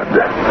God.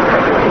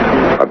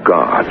 A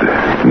God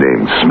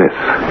named Smith.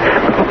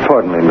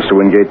 Pardon me, Mr.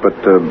 Wingate, but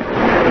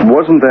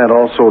wasn't that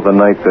also the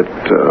night that,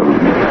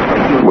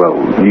 well,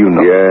 you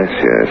know... Yes,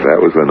 that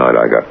was the night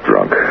I got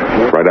drunk.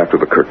 Right after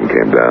the curtain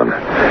came down.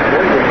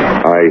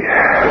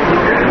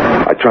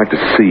 I tried to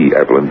see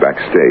Evelyn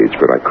backstage,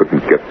 but I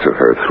couldn't get to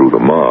her through the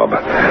mob.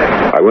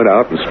 I went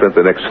out and spent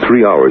the next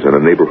 3 hours in a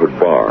neighborhood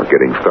bar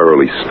getting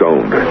thoroughly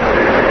stoned.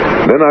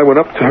 Then I went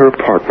up to her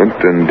apartment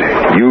and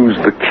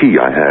used the key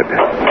I had.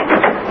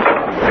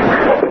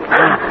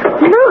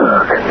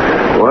 Look.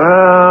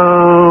 Well.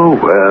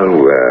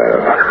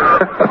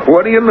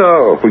 What do you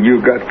know?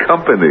 You've got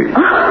company.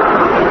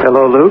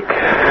 Hello, Luke.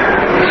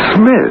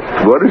 Smith,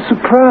 what a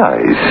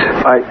surprise.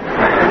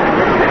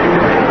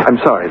 I'm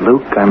sorry,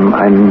 Luke.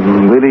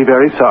 I'm really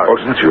very sorry. Oh,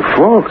 it's not your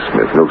fault,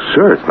 Smith. No,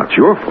 sir, it's not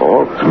your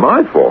fault. It's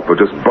my fault for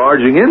just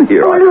barging in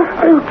here. Oh, Luke,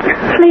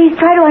 please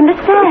try to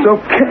understand. It's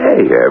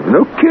okay, Ev.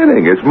 No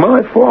kidding. It's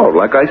my fault,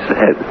 like I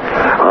said.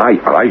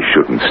 I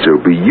shouldn't still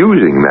be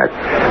using that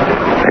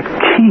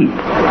key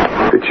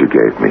that you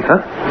gave me,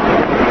 huh?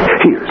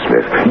 Here,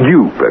 Smith,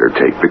 you better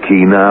take the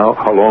key now,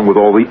 along with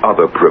all the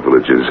other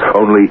privileges.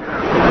 Only,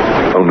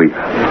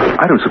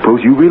 I don't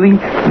suppose you really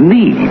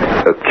need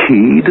a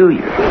key, do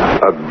you?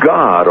 A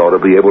god ought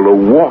to be able to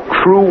walk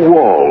through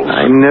walls.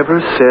 I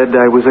never said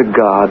I was a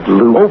god,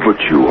 Luke. Oh, but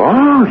you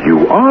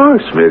are,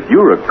 Smith.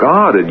 You're a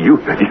god, and you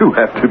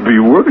have to be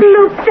worshipped.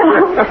 Luke,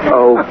 don't.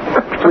 Oh,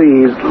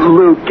 please,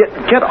 Luke,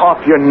 get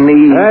off your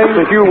knees.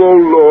 Thank you, O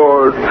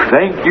Lord.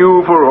 Thank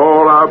you for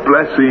all our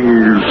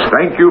blessings.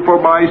 Thank you for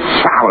my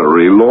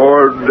salary,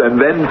 Lord. And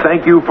then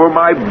thank you for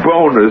my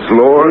bonus,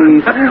 Lord.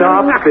 Please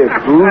stop it,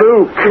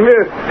 Luke.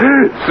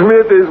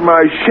 Smith is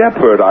my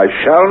shepherd. I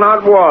shall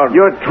not want.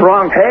 You're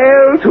drunk.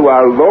 Hail to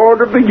our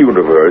Lord of the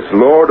universe,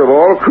 Lord of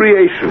all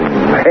creation.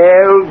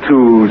 Hail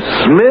to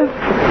Smith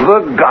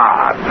the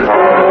God.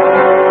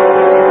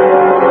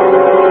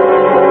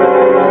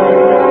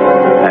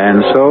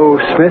 And so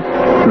Smith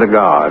the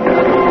God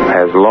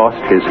has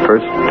lost his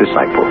first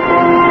disciple.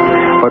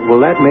 But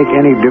will that make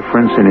any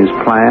difference in his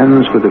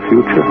plans for the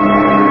future?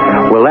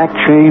 Will that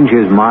change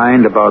his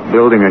mind about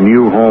building a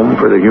new home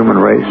for the human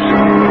race?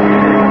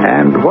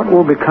 And what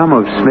will become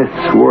of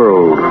Smith's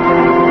world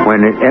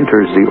when it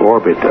enters the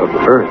orbit of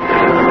Earth?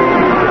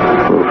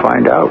 We'll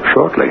find out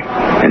shortly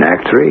in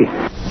Act 3.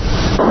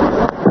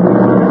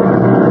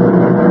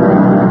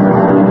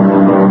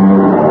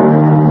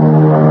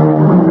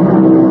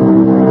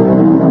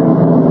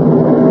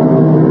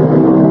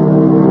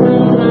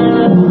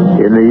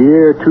 In the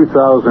year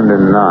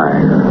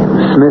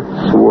 2009,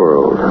 Smith's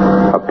world,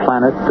 a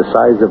planet the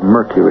size of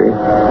Mercury,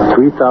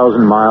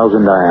 3,000 miles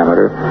in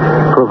diameter,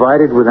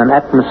 provided with an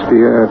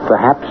atmosphere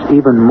perhaps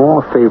even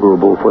more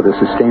favorable for the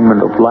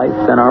sustainment of life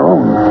than our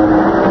own,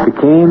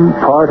 became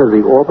part of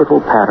the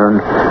orbital pattern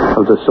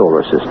of the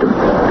solar system,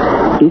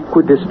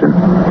 equidistant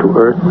to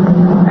Earth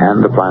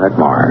and the planet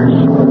Mars.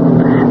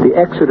 The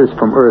exodus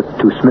from Earth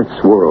to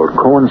Smith's world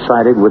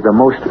coincided with the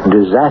most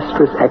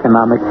disastrous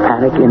economic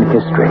panic in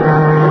history,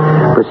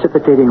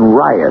 precipitating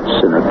riots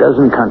in a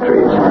dozen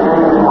countries,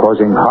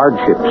 causing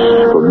hardships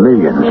for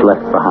millions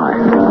left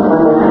behind.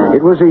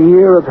 It was a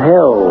year of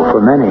hell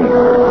for many,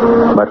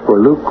 but for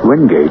Luke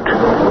Wingate,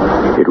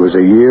 it was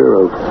a year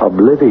of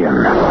oblivion.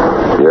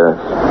 Yes,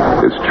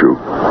 it's true.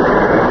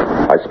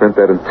 I spent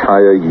that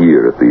entire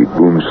year at the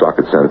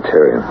Boomsocket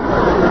Sanitarium,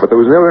 but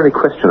there was never any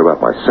question about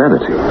my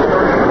sanity.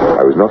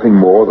 I was nothing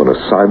more than a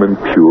Simon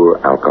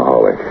Pure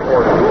alcoholic.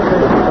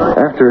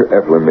 After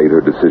Evelyn made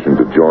her decision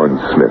to join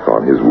Smith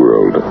on his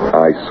world,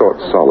 I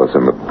sought solace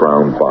in the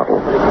brown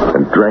bottle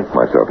and drank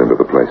myself into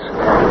the place.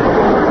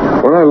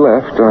 When I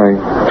left,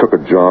 I took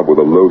a job with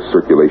a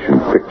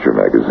low-circulation picture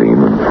magazine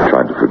and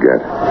tried to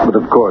forget. But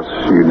of course,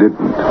 you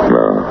didn't.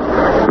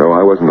 No,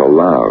 I wasn't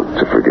allowed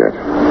to forget.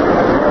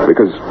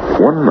 Because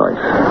one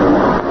night,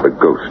 a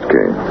ghost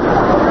came.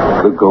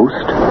 The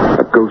ghost?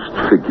 A ghost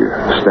figure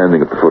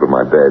standing at the foot of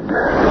my bed,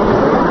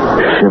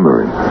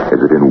 shimmering as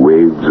if in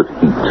waves of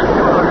heat,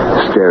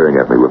 staring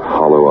at me with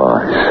hollow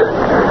eyes.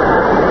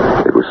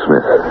 It was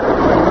Smith.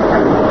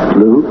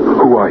 Luke?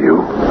 Who are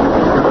you?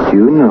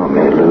 You know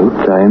me,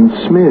 Luke. I am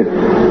Smith.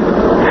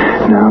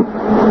 Now,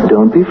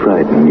 don't be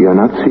frightened. You're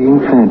not seeing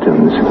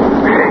phantoms.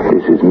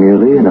 This is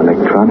merely an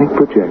electronic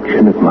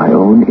projection of my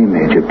own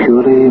image, a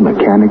purely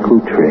mechanical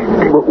trick.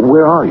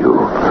 Where are you?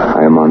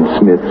 I am on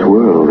Smith's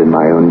world in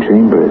my own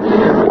chambers.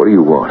 What do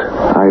you want?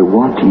 I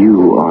want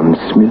you on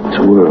Smith's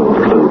world,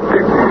 Luke.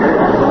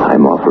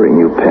 I'm offering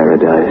you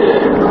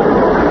paradise.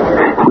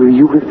 Will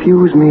you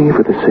refuse me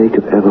for the sake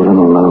of Evelyn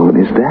alone?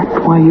 Is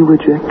that why you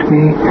reject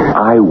me?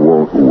 I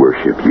won't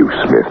worship you,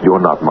 Smith. You're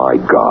not my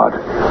God.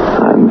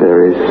 I'm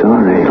very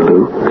sorry,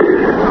 Luke.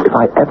 If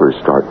I ever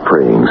start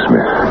praying,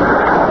 Smith,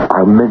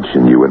 I'll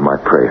mention you in my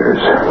prayers.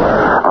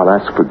 I'll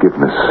ask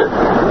forgiveness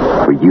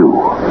for you.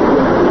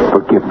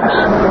 Forgiveness.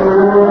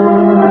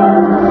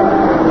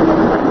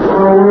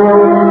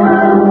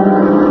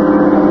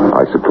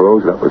 I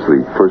suppose that was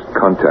the first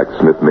contact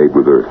Smith made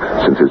with Earth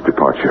since his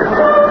departure.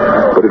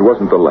 But it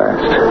wasn't the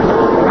last.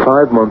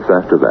 5 months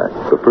after that,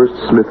 the first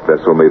Smith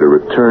vessel made a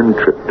return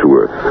trip to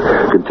Earth,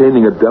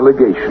 containing a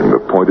delegation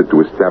appointed to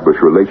establish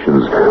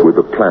relations with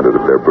the planet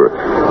of their birth.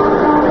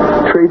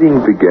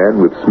 Trading began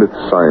with Smith's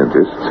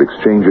scientists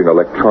exchanging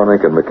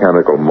electronic and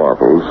mechanical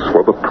marvels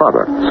for the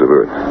products of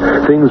Earth,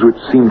 things which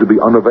seemed to be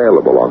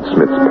unavailable on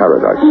Smith's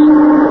paradise.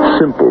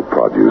 Simple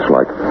produce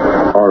like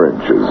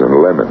oranges and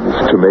lemons,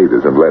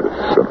 tomatoes and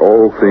lettuce, and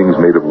all things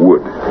made of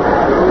wood.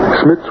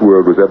 Smith's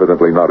world was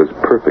evidently not as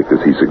perfect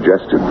as he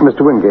suggested.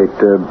 Mr. Wingate,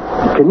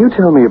 can you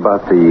tell me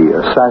about the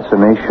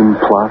assassination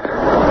plot?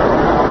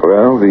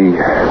 Well, the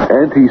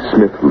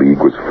Anti-Smith League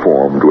was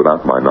formed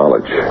without my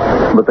knowledge.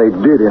 But they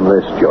did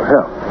enlist your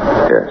help.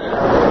 Yes.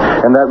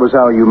 And that was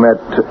how you met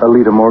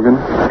Alita Morgan?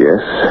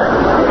 Yes.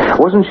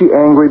 Wasn't she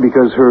angry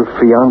because her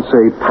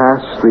fiancé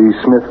passed the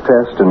Smith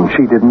test and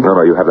she didn't?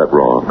 No, you have that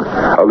wrong.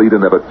 Alita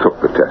never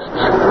took the tests.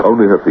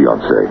 Only her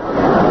fiancé.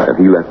 And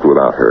he left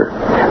without her.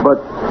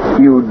 But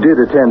you did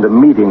attend a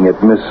meeting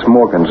at Miss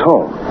Morgan's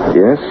home.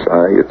 Yes,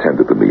 I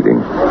attended the meeting.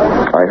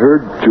 I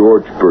heard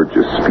George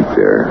Burgess speak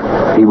there.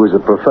 He was a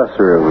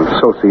professor of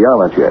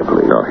sociology, I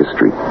believe. No,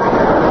 history.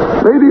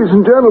 Ladies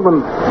and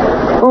gentlemen,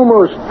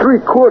 almost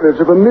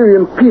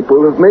 750,000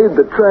 people have made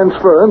the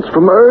transference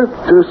from Earth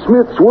to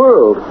Smith's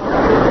world.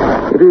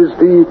 It is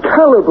the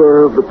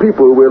caliber of the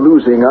people we're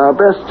losing, our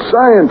best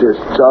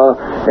scientists, our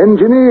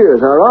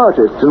engineers, our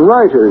artists and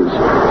writers,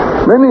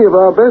 many of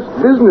our best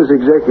business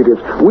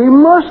executives. We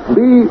must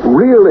be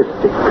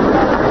realistic.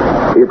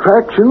 The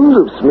attractions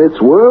of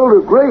Smith's world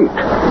are great,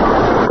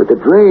 but the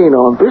drain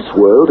on this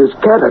world is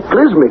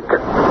cataclysmic.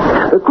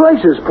 The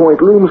crisis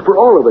point looms for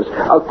all of us,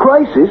 a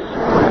crisis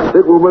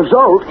that will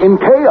result in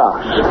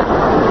chaos.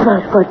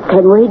 But what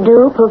can we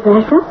do,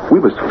 Professor?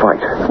 We must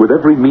fight with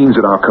every means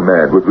at our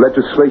command, with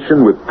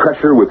legislation, with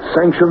pressure, with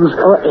sanctions.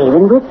 Or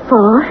even with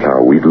force?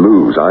 Now, we'd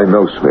lose. I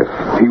know Smith.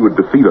 He would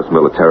defeat us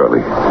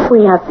militarily.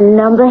 We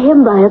outnumber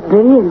him by 1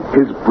 billion.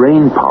 His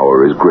brain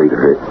power is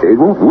greater. It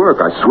won't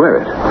work, I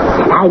swear it.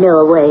 I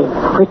know a way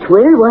which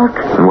will work.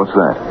 And what's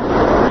that?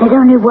 There's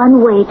only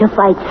one way to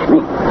fight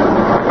Smith.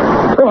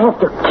 We have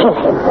to kill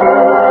him.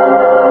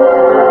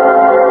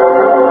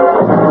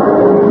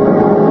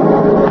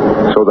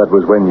 So that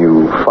was when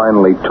you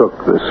finally took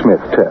the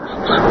Smith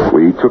tests.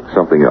 We took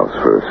something else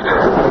first.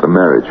 The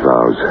marriage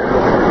vows.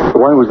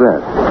 Why was that?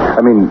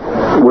 I mean,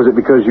 was it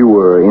because you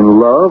were in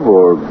love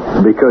or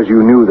because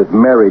you knew that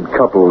married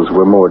couples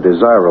were more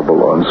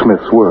desirable on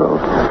Smith's world?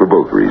 For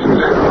both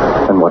reasons.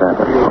 And what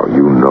happened? Oh,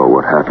 you know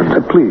what happened.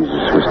 Please,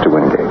 Mr.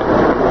 Wingate.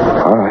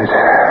 All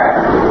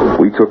right.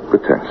 We took the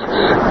tests.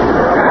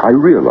 I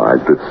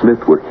realized that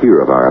Smith would hear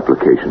of our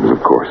applications,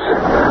 of course.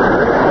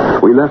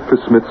 We left for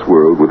Smith's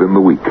world within the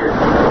week.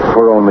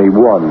 For only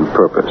one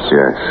purpose.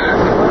 Yes.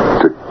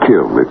 To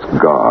kill its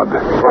god.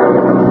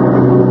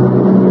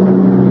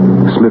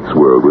 Smith's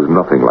world was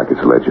nothing like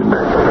its legend.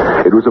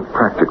 It was a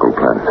practical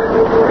planet.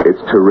 Its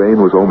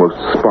terrain was almost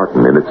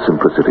Spartan in its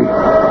simplicity.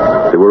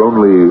 There were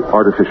only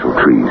artificial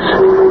trees.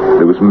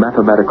 There was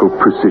mathematical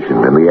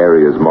precision in the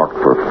areas marked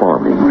for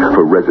farming,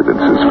 for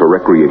residences, for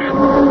recreation.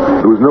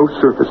 There was no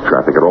surface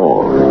traffic at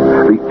all.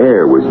 The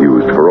air was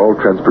used for all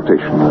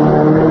transportation.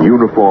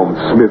 Uniformed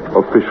Smith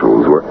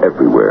officials were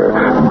everywhere.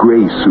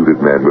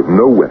 Gray-suited men with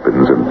no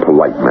weapons and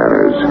polite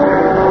manners.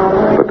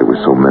 But there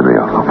were so many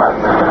of them.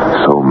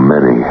 So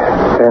many.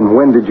 And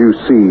when did you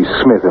see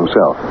Smith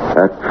himself?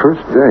 That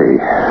first day,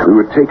 we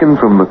were taken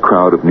from the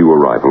crowd of new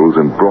arrivals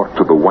and brought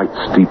to the white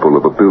steeple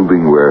of a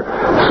building where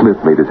Smith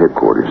made his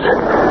headquarters.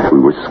 We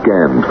were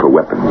scanned for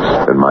weapons,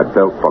 and my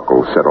belt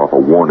buckle set off a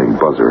warning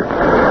buzzer.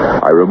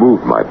 I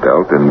removed my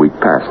belt, and we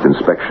passed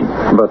inspection.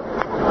 But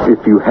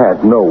if you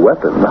had no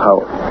weapon, how?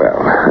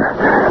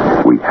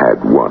 Well, we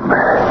had one.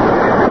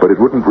 But it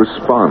wouldn't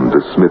respond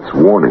to Smith's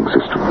warning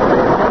system.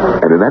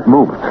 And in that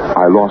moment,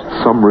 I lost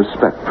some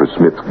respect for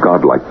Smith's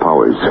godlike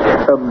powers.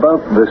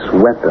 About this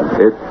weapon.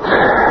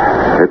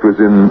 It was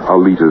in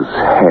Alita's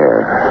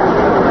hair.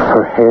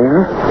 Her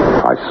hair?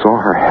 I saw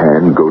her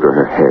hand go to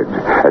her head,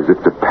 as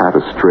if to pat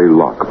a stray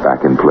lock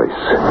back in place.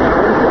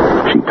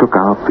 She took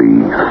out the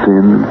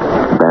thin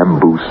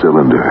bamboo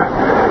cylinder.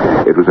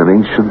 It was an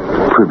ancient,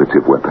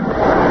 primitive weapon.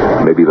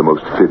 Maybe the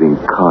most fitting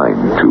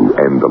kind to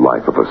end the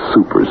life of a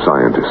super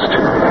scientist.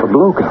 A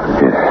blowgun?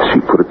 Yes,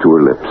 she put it to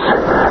her lips,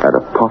 and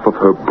a puff of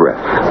her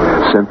breath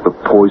sent the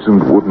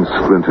poisoned wooden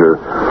splinter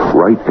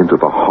right into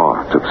the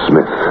heart of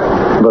Smith.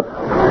 But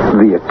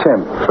the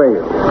attempt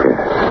failed.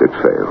 Yes, it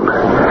failed.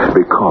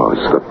 Because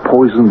the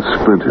poisoned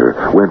splinter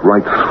went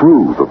right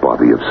through the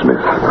body of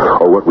Smith,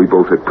 or what we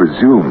both had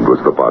presumed was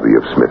the body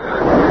of Smith.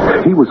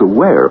 He was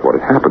aware of what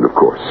had happened, of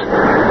course,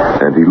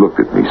 and he looked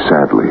at me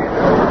sadly.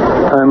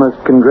 I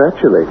must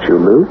congratulate you,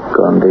 Luke,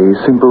 on the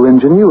simple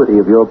ingenuity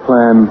of your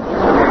plan.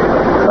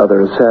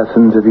 Other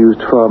assassins have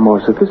used far more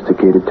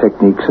sophisticated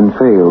techniques and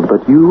failed,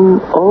 but you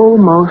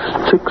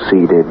almost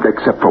succeeded.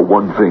 Except for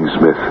one thing,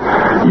 Smith.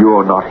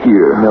 You're not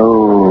here.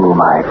 No,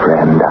 my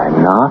friend,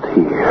 I'm not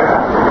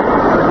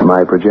here.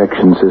 My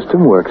projection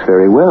system works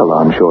very well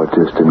on short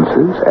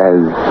distances,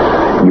 as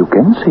you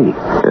can see.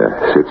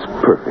 Yes, it's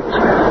perfect,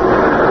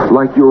 Smith.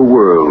 Like your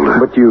world.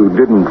 But you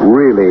didn't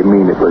really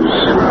mean it was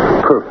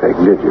perfect,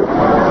 did you?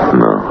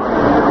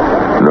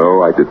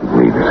 No, I didn't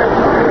mean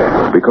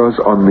it. Because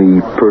on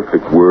the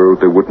perfect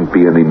world, there wouldn't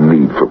be any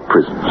need for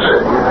prisons.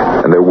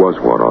 And there was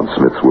one on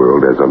Smith's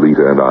world, as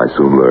Alita and I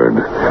soon learned.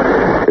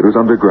 It was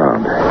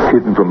underground,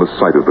 hidden from the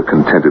sight of the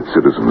contented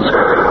citizens.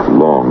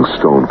 Long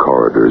stone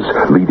corridors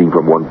leading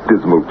from one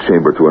dismal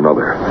chamber to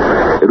another.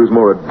 It was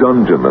more a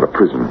dungeon than a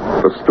prison,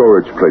 a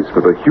storage place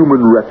for the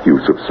human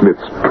refuse of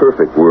Smith's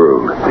perfect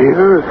world. The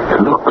earth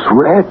looks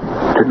red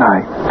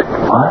tonight.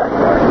 What?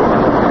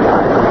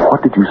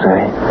 What did you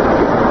say?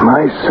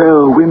 My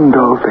cell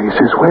window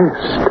faces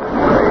west.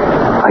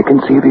 I can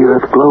see the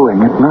earth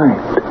glowing at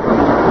night.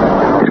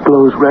 It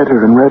glows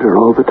redder and redder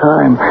all the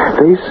time.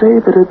 They say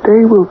that a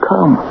day will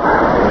come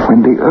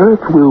when the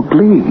earth will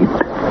bleed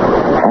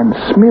and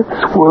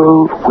Smith's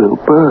world will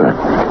burn.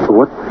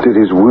 What did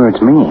his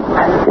words mean?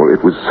 Well,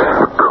 it was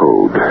a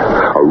code,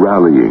 a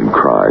rallying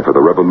cry for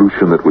the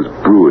revolution that was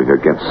brewing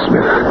against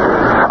Smith.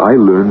 I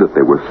learned that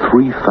there were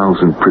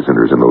 3,000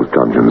 prisoners in those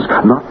dungeons,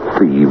 not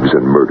thieves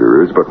and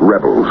murderers, but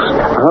rebels.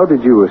 How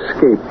did you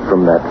escape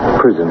from that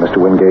prison, Mr.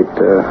 Wingate?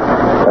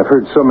 I've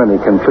heard so many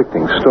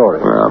conflicting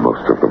stories.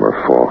 Most of them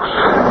are false.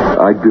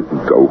 I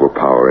didn't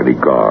overpower any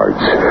guards.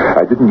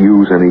 I didn't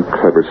use any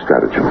clever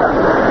stratagem.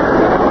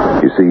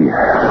 You see,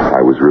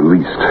 I was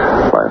released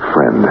by a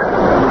friend.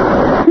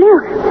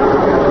 Luke,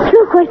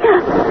 wake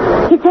up.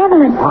 It's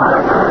Evelyn.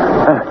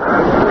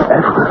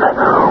 Evelyn,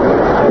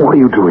 what are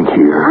you doing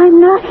here? I'm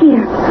not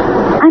here.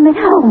 I'm at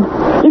home,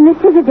 in the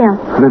Citadel.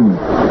 Then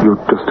you're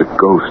just a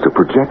ghost, a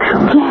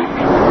projection. Yes,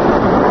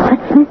 but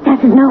Smith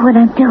doesn't know what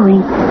I'm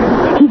doing.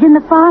 He's in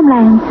the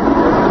farmlands.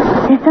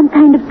 There's some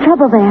kind of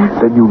trouble there.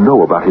 Then you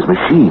know about his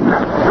machine.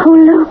 Oh,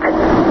 Luke,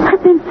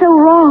 I've been so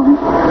wrong.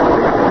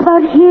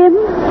 About him,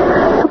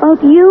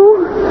 about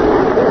you,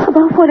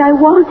 about what I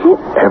wanted.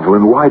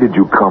 Evelyn, why did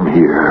you come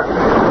here?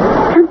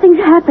 Something's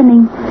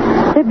happening.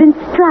 There have been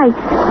strikes,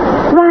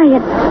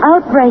 riots,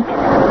 outbreaks.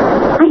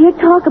 I hear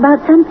talk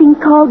about something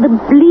called the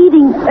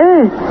Bleeding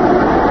Earth.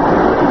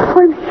 Oh,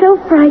 I'm so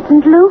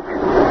frightened, Luke.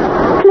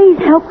 Please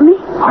help me.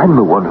 I'm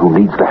the one who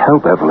needs the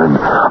help, Evelyn.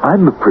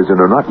 I'm the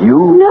prisoner, not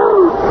you.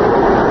 No.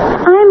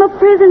 I'm a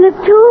prisoner,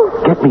 too.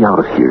 Get me out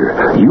of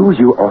here. Use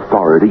your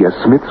authority as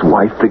Smith's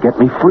wife to get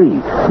me free.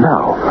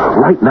 Now.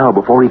 Right now,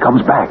 before he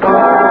comes back.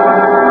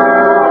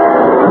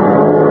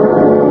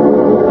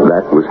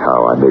 That was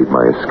how I made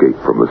my escape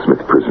from the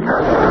Smith prisoner.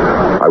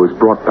 I was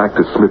brought back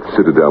to Smith's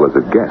Citadel as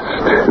a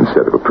guest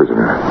instead of a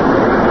prisoner.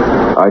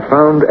 I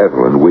found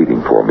Evelyn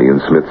waiting for me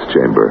in Smith's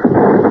chamber.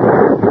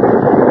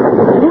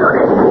 Luke,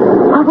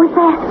 what was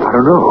that? I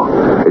don't know.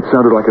 It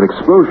sounded like an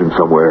explosion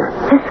somewhere.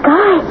 The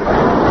sky.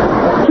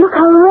 Look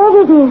how red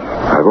it is.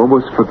 I've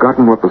almost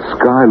forgotten what the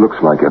sky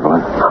looks like,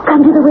 Evelyn. Oh,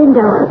 come to the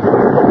window.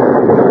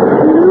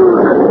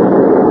 Luke,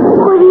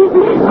 what is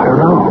it? I don't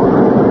know.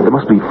 There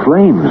must be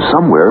flames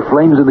somewhere,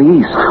 flames in the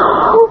east.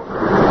 Oh,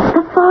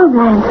 the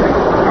farmland.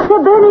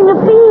 They're burning the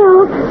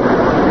fields.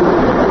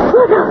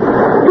 Oh,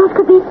 those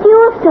could be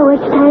fuel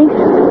storage tanks.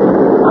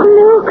 Oh,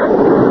 Luke,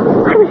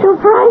 I'm so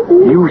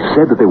frightened. You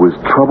said that there was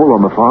trouble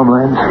on the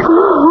farmlands?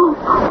 Oh,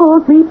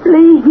 hold me,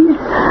 please.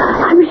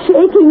 I'm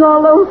shaking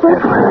all over.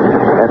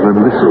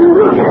 Evelyn, listen to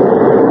me.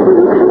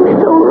 Luke, I'm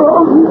so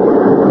wrong.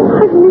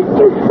 I've missed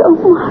you so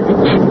much.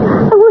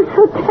 I was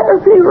so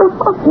terribly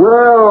wrong.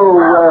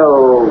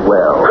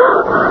 Well.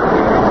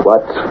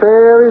 What's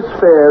fair is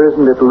fair,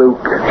 isn't it,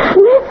 Luke?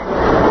 Smith?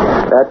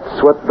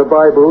 That's what the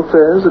Bible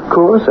says, of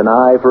course. An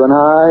eye for an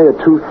eye, a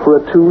tooth for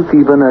a tooth,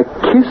 even a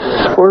kiss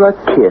for a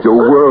kiss.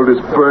 Your world is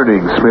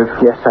burning, Smith.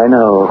 Yes, I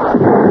know.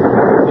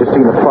 I've just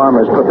seen the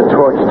farmers put the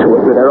torch to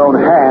it with their own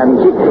hands.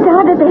 It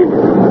started then.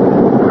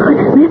 Oh,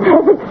 Smith,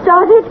 has it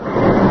started?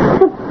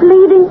 The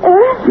bleeding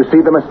earth? You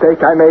see the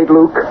mistake I made,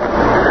 Luke?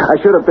 I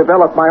should have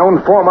developed my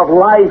own form of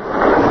life.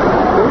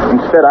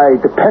 Instead, I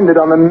depended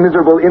on the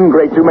miserable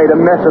ingrates who made a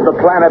mess of the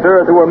planet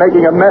Earth, who were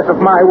making a mess of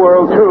my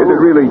world, too. Is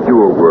it really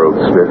your world,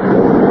 Smith?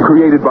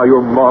 Created by your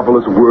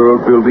marvelous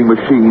world-building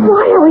machine?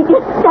 Why are we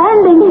just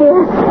standing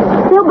here?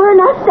 They'll burn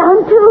us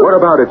down, too. What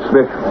about it,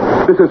 Smith?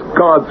 This is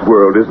God's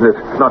world, isn't it?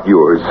 Not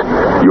yours.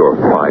 Your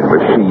fine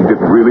machine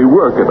didn't really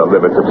work in the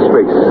limits of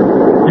space.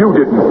 You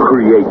didn't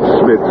create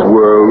Smith's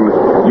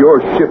world.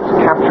 Your ships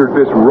captured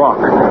this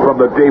rock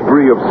from the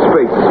debris of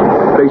space.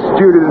 They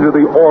steered it into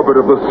the orbit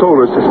of the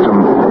solar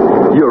system.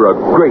 You're a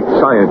great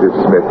scientist,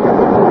 Smith,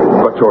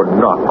 but you're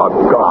not a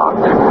god.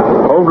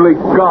 Only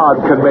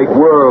God can make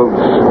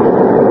worlds.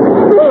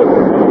 Smith,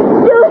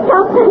 do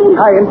something.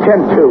 I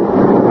intend to.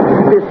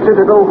 This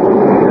citadel,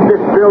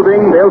 this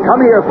building, they'll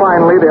come here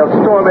finally. They'll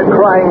storm it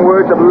crying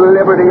words of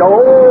liberty.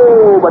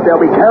 Oh, but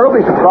they'll be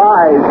terribly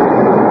surprised.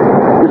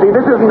 You see,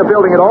 this isn't a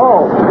building at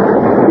all.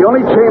 The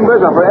only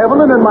chambers are for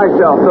Evelyn and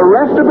myself. The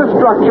rest of the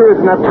structure is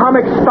an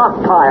atomic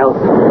stockpile.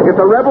 If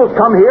the rebels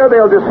come here,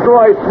 they'll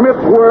destroy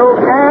Smith's world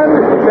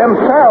and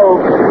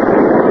themselves.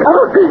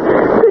 Oh, good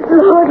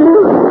Lord,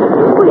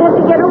 Luke. We have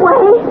to get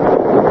away.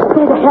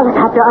 There's a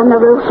helicopter on the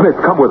roof. Smith,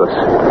 come with us.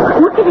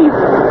 Look at him.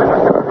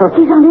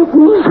 He's on his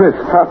knees. Smith,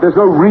 there's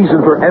no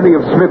reason for any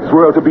of Smith's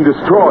world to be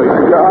destroyed.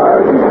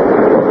 God.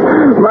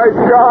 My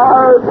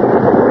God.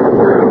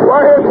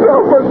 Why hast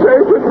thou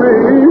forsaken me?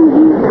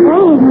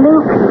 Praying,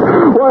 Luke.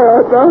 Why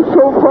art thou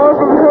so far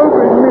from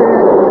helping me?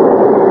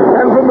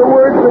 And from the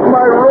words of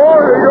my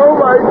roaring, oh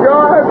my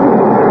God,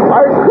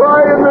 I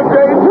cry in the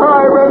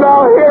daytime and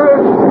thou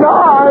hearest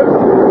not.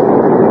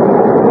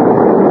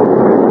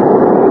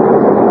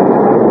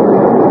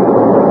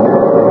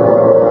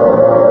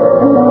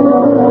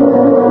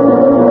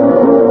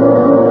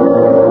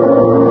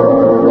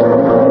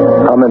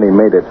 How many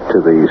made it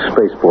to the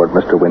spaceport,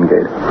 Mr.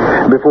 Wingate,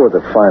 before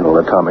the final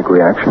atomic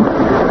reaction?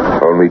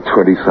 Only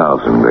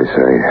 20,000, they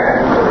say.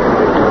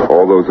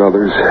 All those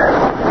others,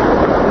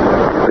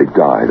 they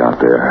died out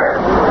there.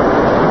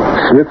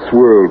 Smith's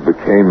world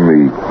became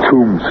the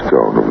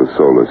tombstone of the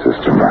solar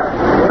system.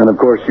 And, of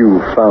course, you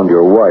found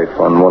your wife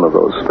on one of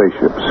those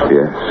spaceships.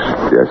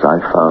 Yes, I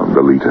found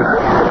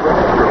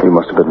Alita. You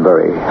must have been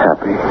very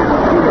happy.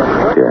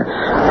 Yes,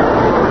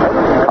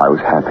 I was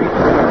happy.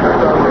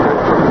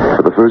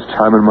 For the first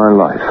time in my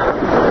life,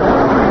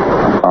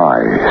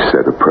 I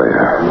said a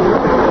prayer.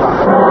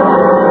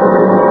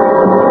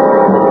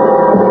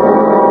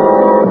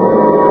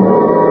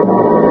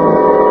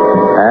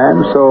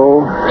 And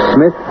so,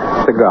 Smith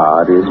the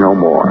god is no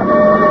more.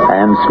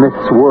 And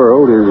Smith's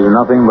world is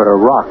nothing but a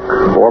rock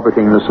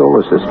orbiting the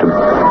solar system.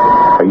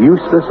 A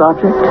useless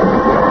object?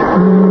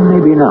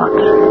 Maybe not.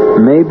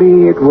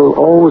 Maybe it will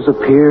always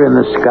appear in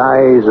the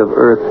skies of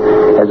Earth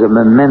as a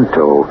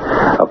memento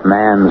of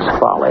man's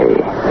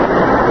folly,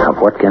 of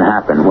what can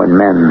happen when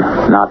men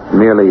not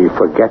merely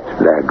forget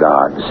their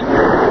gods,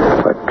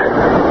 but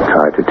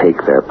try to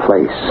take their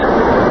place.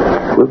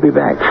 We'll be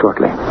back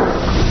shortly.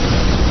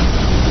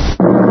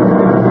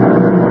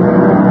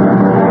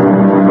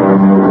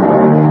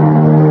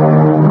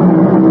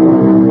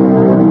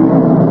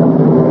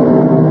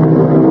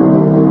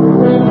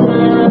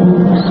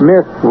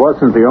 Smith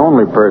wasn't the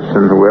only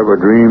person who ever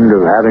dreamed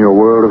of having a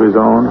world of his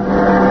own.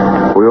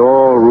 We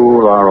all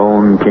rule our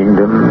own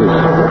kingdoms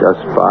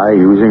just by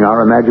using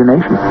our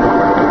imagination.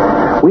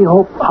 We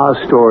hope our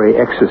story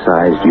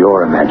exercised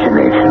your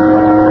imagination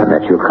and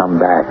that you'll come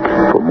back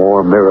for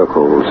more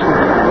miracles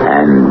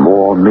and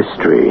more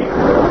mystery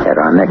at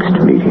our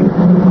next meeting.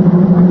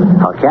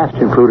 Our cast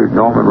included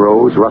Norman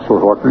Rose, Russell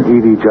Horton,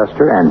 Evie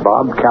Juster, and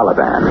Bob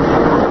Caliban.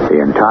 The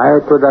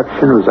entire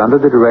production was under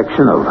the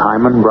direction of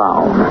Hyman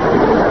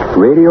Brown.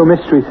 Radio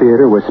Mystery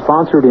Theater was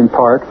sponsored in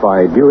part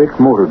by Buick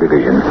Motor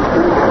Division.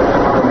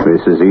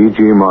 This is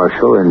E.G.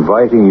 Marshall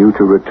inviting you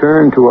to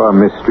return to our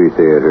Mystery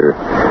Theater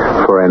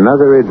for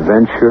another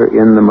adventure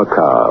in the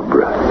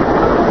macabre.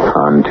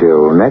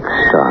 Until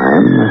next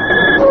time,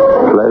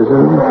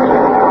 pleasant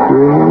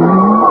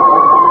dreams.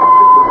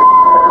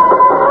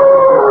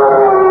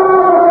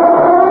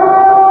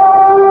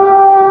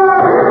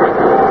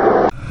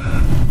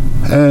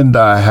 And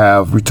I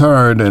have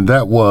returned, and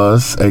that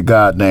was A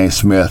God Named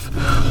Smith.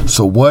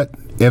 So what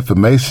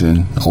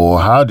information or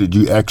how did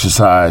you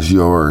exercise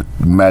your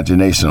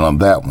imagination on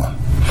that one?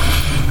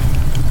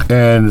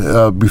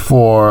 And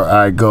before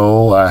I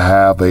go, I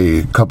have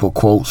a couple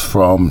quotes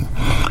from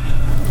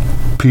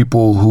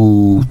people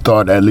who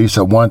thought, at least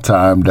at one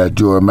time, that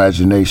your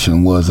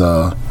imagination was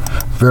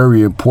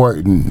very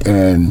important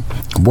and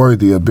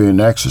worthy of being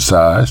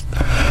exercised.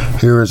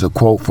 Here is a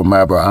quote from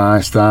Albert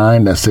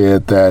Einstein that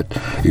said that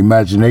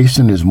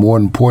imagination is more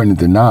important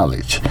than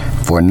knowledge,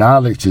 for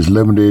knowledge is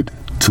limited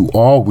to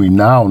all we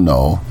now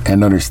know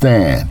and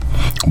understand,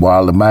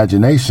 while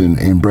imagination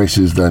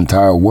embraces the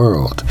entire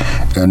world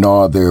and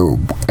all there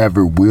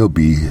ever will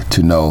be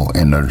to know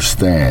and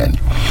understand.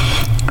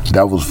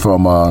 That was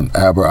from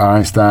Albert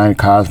Einstein,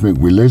 Cosmic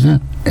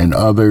Religion and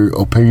Other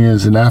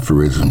Opinions and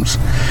Aphorisms.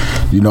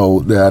 You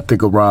know, I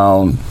think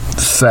around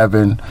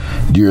 7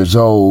 years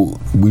old,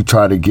 we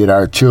try to get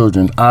our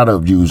children out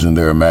of using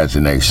their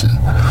imagination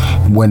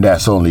when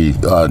that's only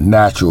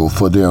natural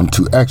for them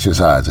to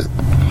exercise it.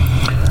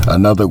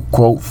 Another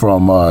quote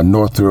from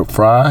Northrop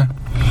Frye: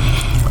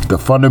 the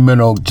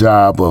fundamental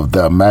job of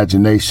the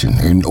imagination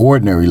in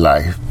ordinary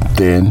life,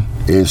 then,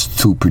 is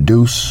to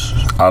produce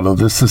out of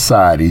the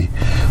society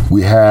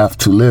we have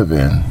to live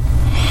in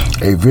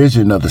a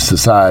vision of the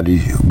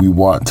society we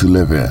want to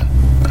live in.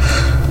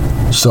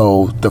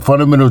 So the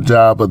fundamental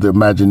job of the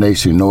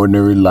imagination in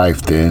ordinary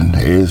life, then,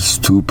 is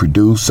to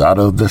produce out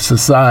of the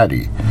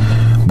society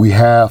we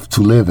have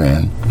to live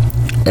in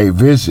a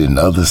vision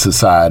of the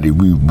society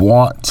we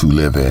want to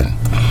live in.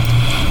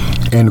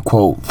 End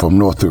quote from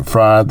Northrop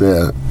Frye,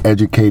 The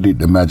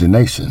Educated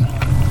Imagination.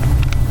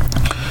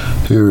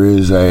 Here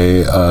is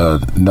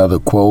another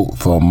quote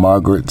from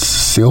Margaret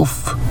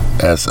Silf,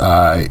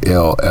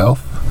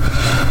 S-I-L-F.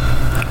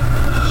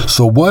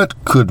 So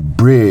what could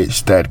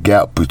bridge that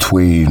gap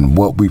between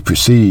what we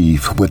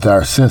perceive with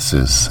our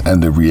senses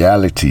and the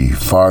reality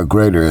far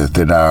greater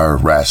than our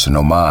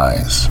rational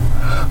minds?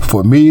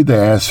 For me, the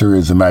answer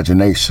is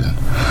imagination.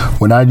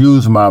 When I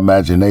use my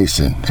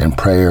imagination in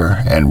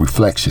prayer and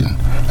reflection,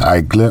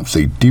 I glimpse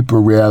a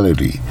deeper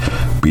reality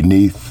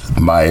beneath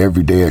my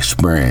everyday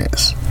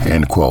experience,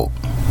 end quote.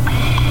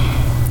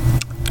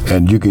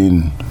 And you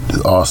can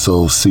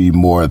also see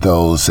more of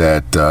those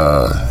at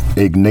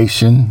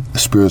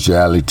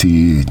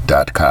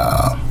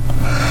IgnatianSpirituality.com.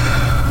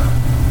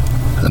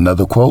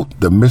 Another quote,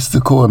 the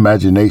mystical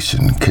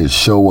imagination can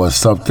show us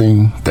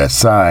something that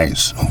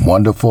science,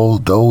 wonderful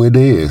though it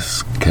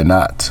is,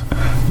 cannot.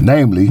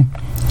 Namely,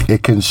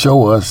 it can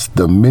show us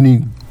the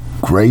many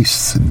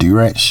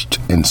grace-drenched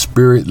and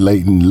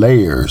spirit-laden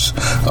layers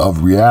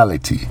of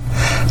reality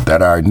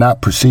that are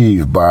not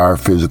perceived by our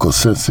physical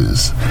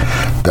senses.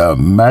 The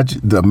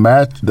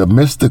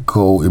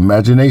mystical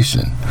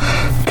imagination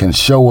can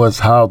show us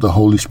how the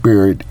Holy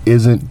Spirit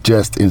isn't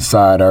just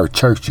inside our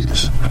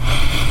churches,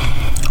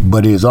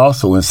 but is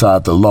also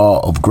inside the law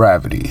of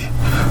gravity.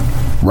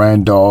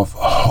 Randolph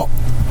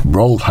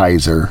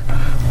Rollheiser,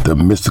 The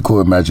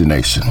Mystical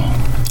Imagination.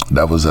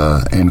 That was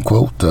end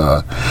quote.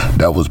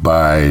 That was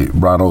by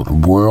Ronald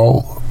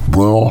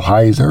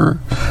Rollheiser,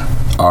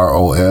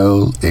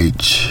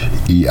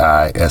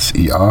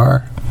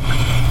 Rollheiser.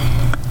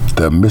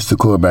 The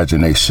Mystical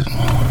Imagination.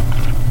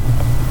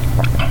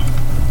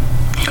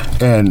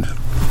 And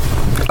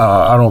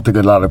I don't think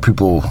a lot of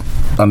people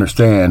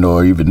understand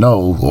or even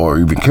know or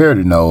even care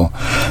to know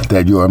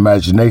that your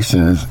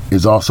imagination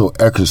is also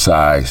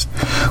exercised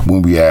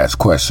when we ask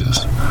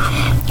questions,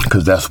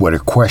 because that's where the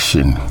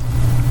question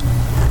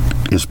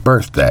is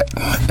birthed at,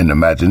 in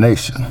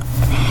imagination.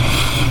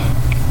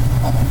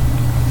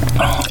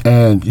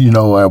 And,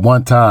 at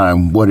one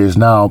time, what is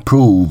now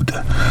proved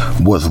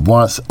was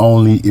once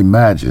only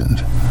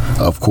imagined.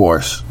 Of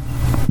course,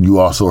 you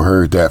also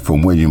heard that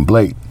from William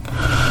Blake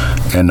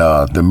in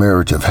The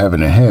Marriage of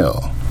Heaven and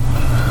Hell.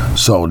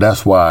 So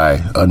that's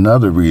why,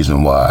 another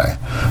reason why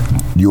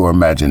your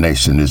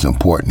imagination is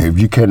important. If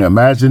you can't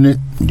imagine it,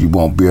 you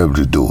won't be able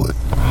to do it.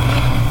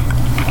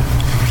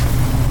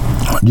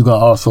 You can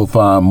also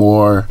find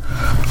more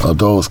of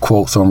those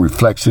quotes on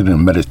reflection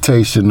and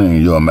meditation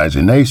in your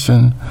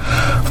imagination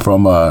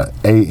from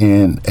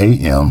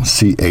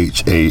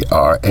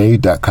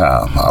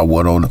ANAMCHARA.com. I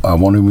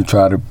won't even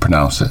try to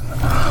pronounce it.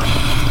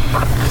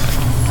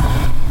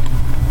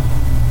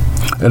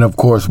 And of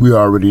course, we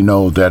already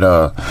know that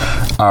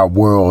our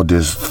world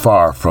is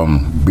far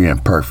from being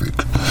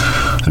perfect.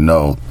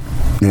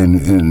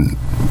 And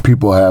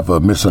people have a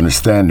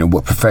misunderstanding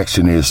what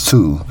perfection is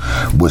too,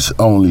 which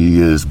only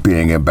is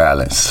being in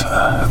balance.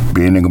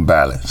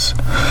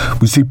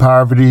 We see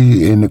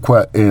poverty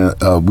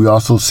we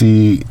also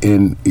see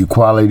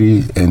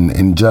inequality and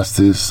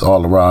injustice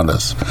all around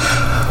us.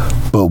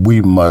 But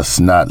we must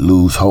not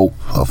lose hope,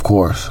 of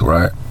course,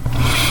 right?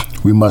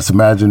 We must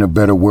imagine a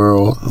better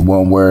world,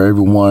 one where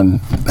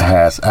everyone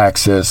has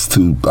access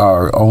to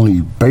our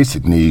only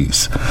basic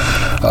needs,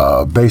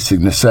 basic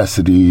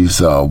necessities,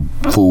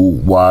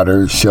 food,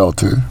 water,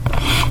 shelter.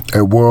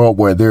 A world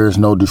where there is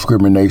no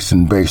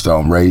discrimination based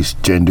on race,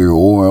 gender,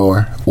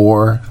 or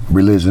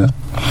religion.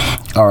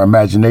 Our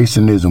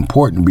imagination is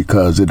important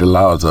because it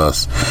allows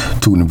us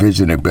to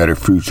envision a better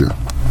future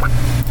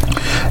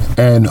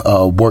and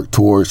work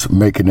towards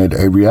making it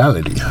a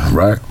reality,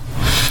 right?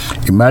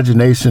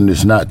 Imagination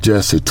is not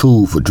just a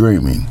tool for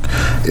dreaming.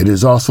 It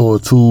is also a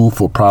tool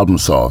for problem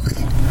solving.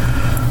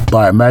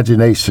 By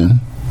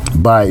imagining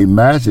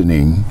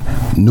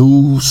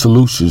new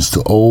solutions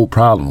to old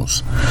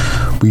problems,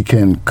 we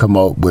can come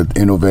up with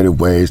innovative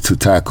ways to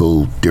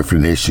tackle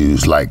different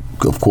issues like,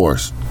 of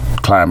course,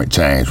 climate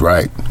change,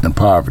 right? And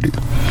poverty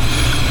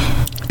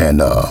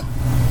and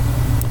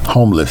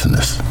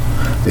homelessness.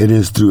 It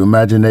is through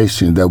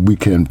imagination that we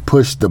can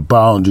push the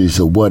boundaries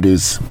of what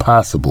is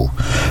possible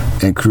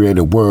and create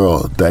a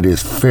world that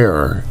is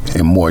fairer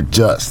and more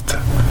just,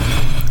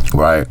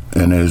 right?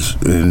 And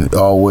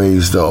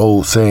always the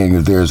old saying,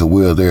 if there's a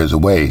will, there's a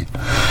way.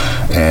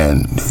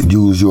 And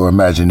use your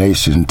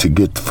imagination to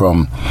get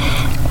from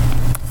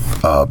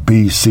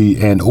B, C,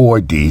 and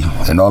or D,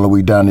 and all the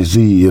way down to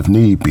Z if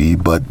need be,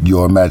 but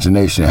your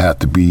imagination have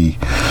to be,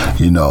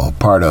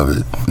 part of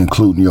it,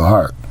 including your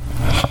heart.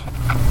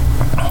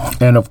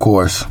 And of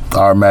course,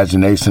 our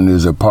imagination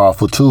is a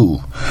powerful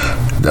tool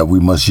that we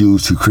must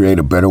use to create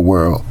a better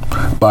world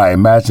by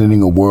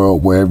imagining a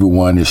world where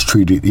everyone is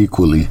treated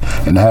equally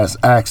and has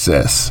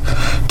access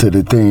to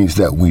the things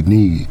that we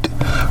need,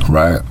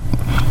 right?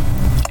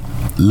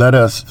 Let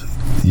us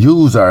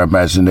use our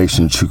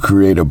imagination to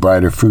create a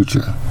brighter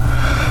future.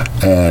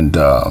 And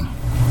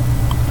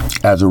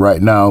as of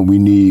right now, we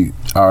need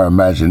our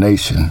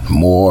imagination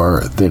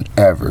more than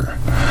ever.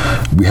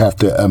 We have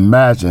to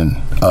imagine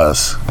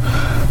us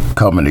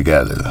coming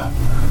together,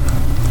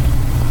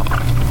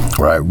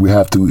 right? We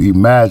have to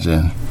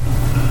imagine,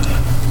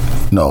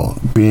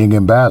 being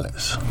in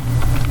balance.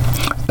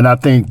 And I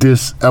think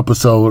this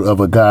episode of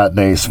A God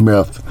Named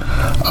Smith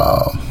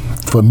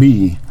for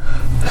me,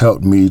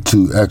 helped me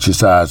to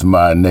exercise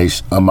my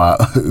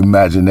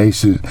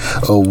imagination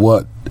of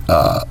what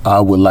I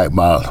would like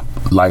my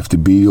life to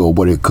be, or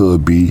what it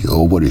could be,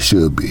 or what it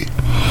should be,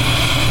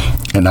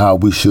 and how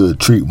we should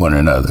treat one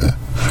another,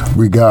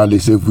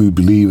 regardless if we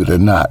believe it or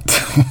not.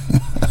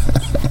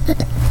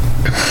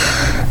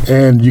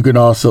 And you can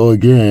also,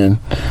 again,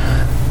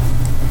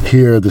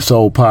 hear the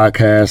Soul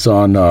Podcast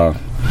on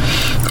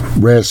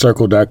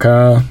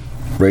redcircle.com,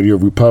 Radio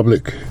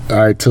Republic,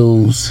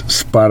 iTunes,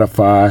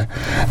 Spotify,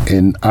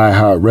 and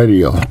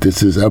iHeartRadio.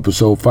 This is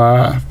episode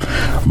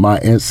 5, my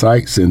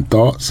insights and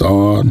thoughts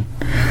on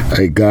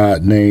a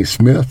God named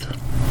Smith.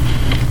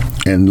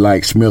 And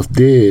like Smith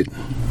did,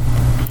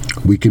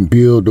 we can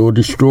build or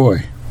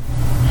destroy.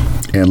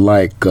 And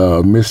like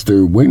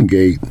Mr.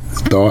 Wingate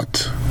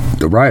thought,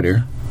 the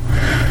writer,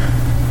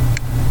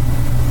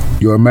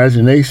 your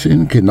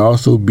imagination can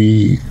also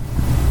be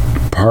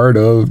part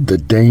of the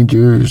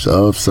dangers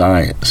of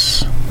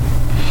science.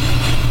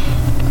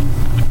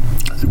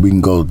 We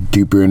can go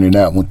deeper into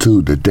that one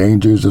too, the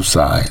dangers of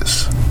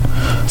science.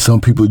 Some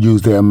people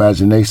use their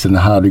imagination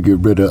on how to get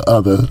rid of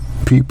other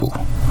people.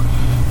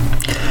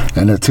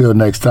 And until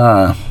next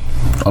time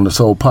on the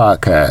Soul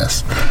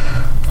Podcast,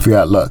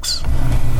 Fiat Lux.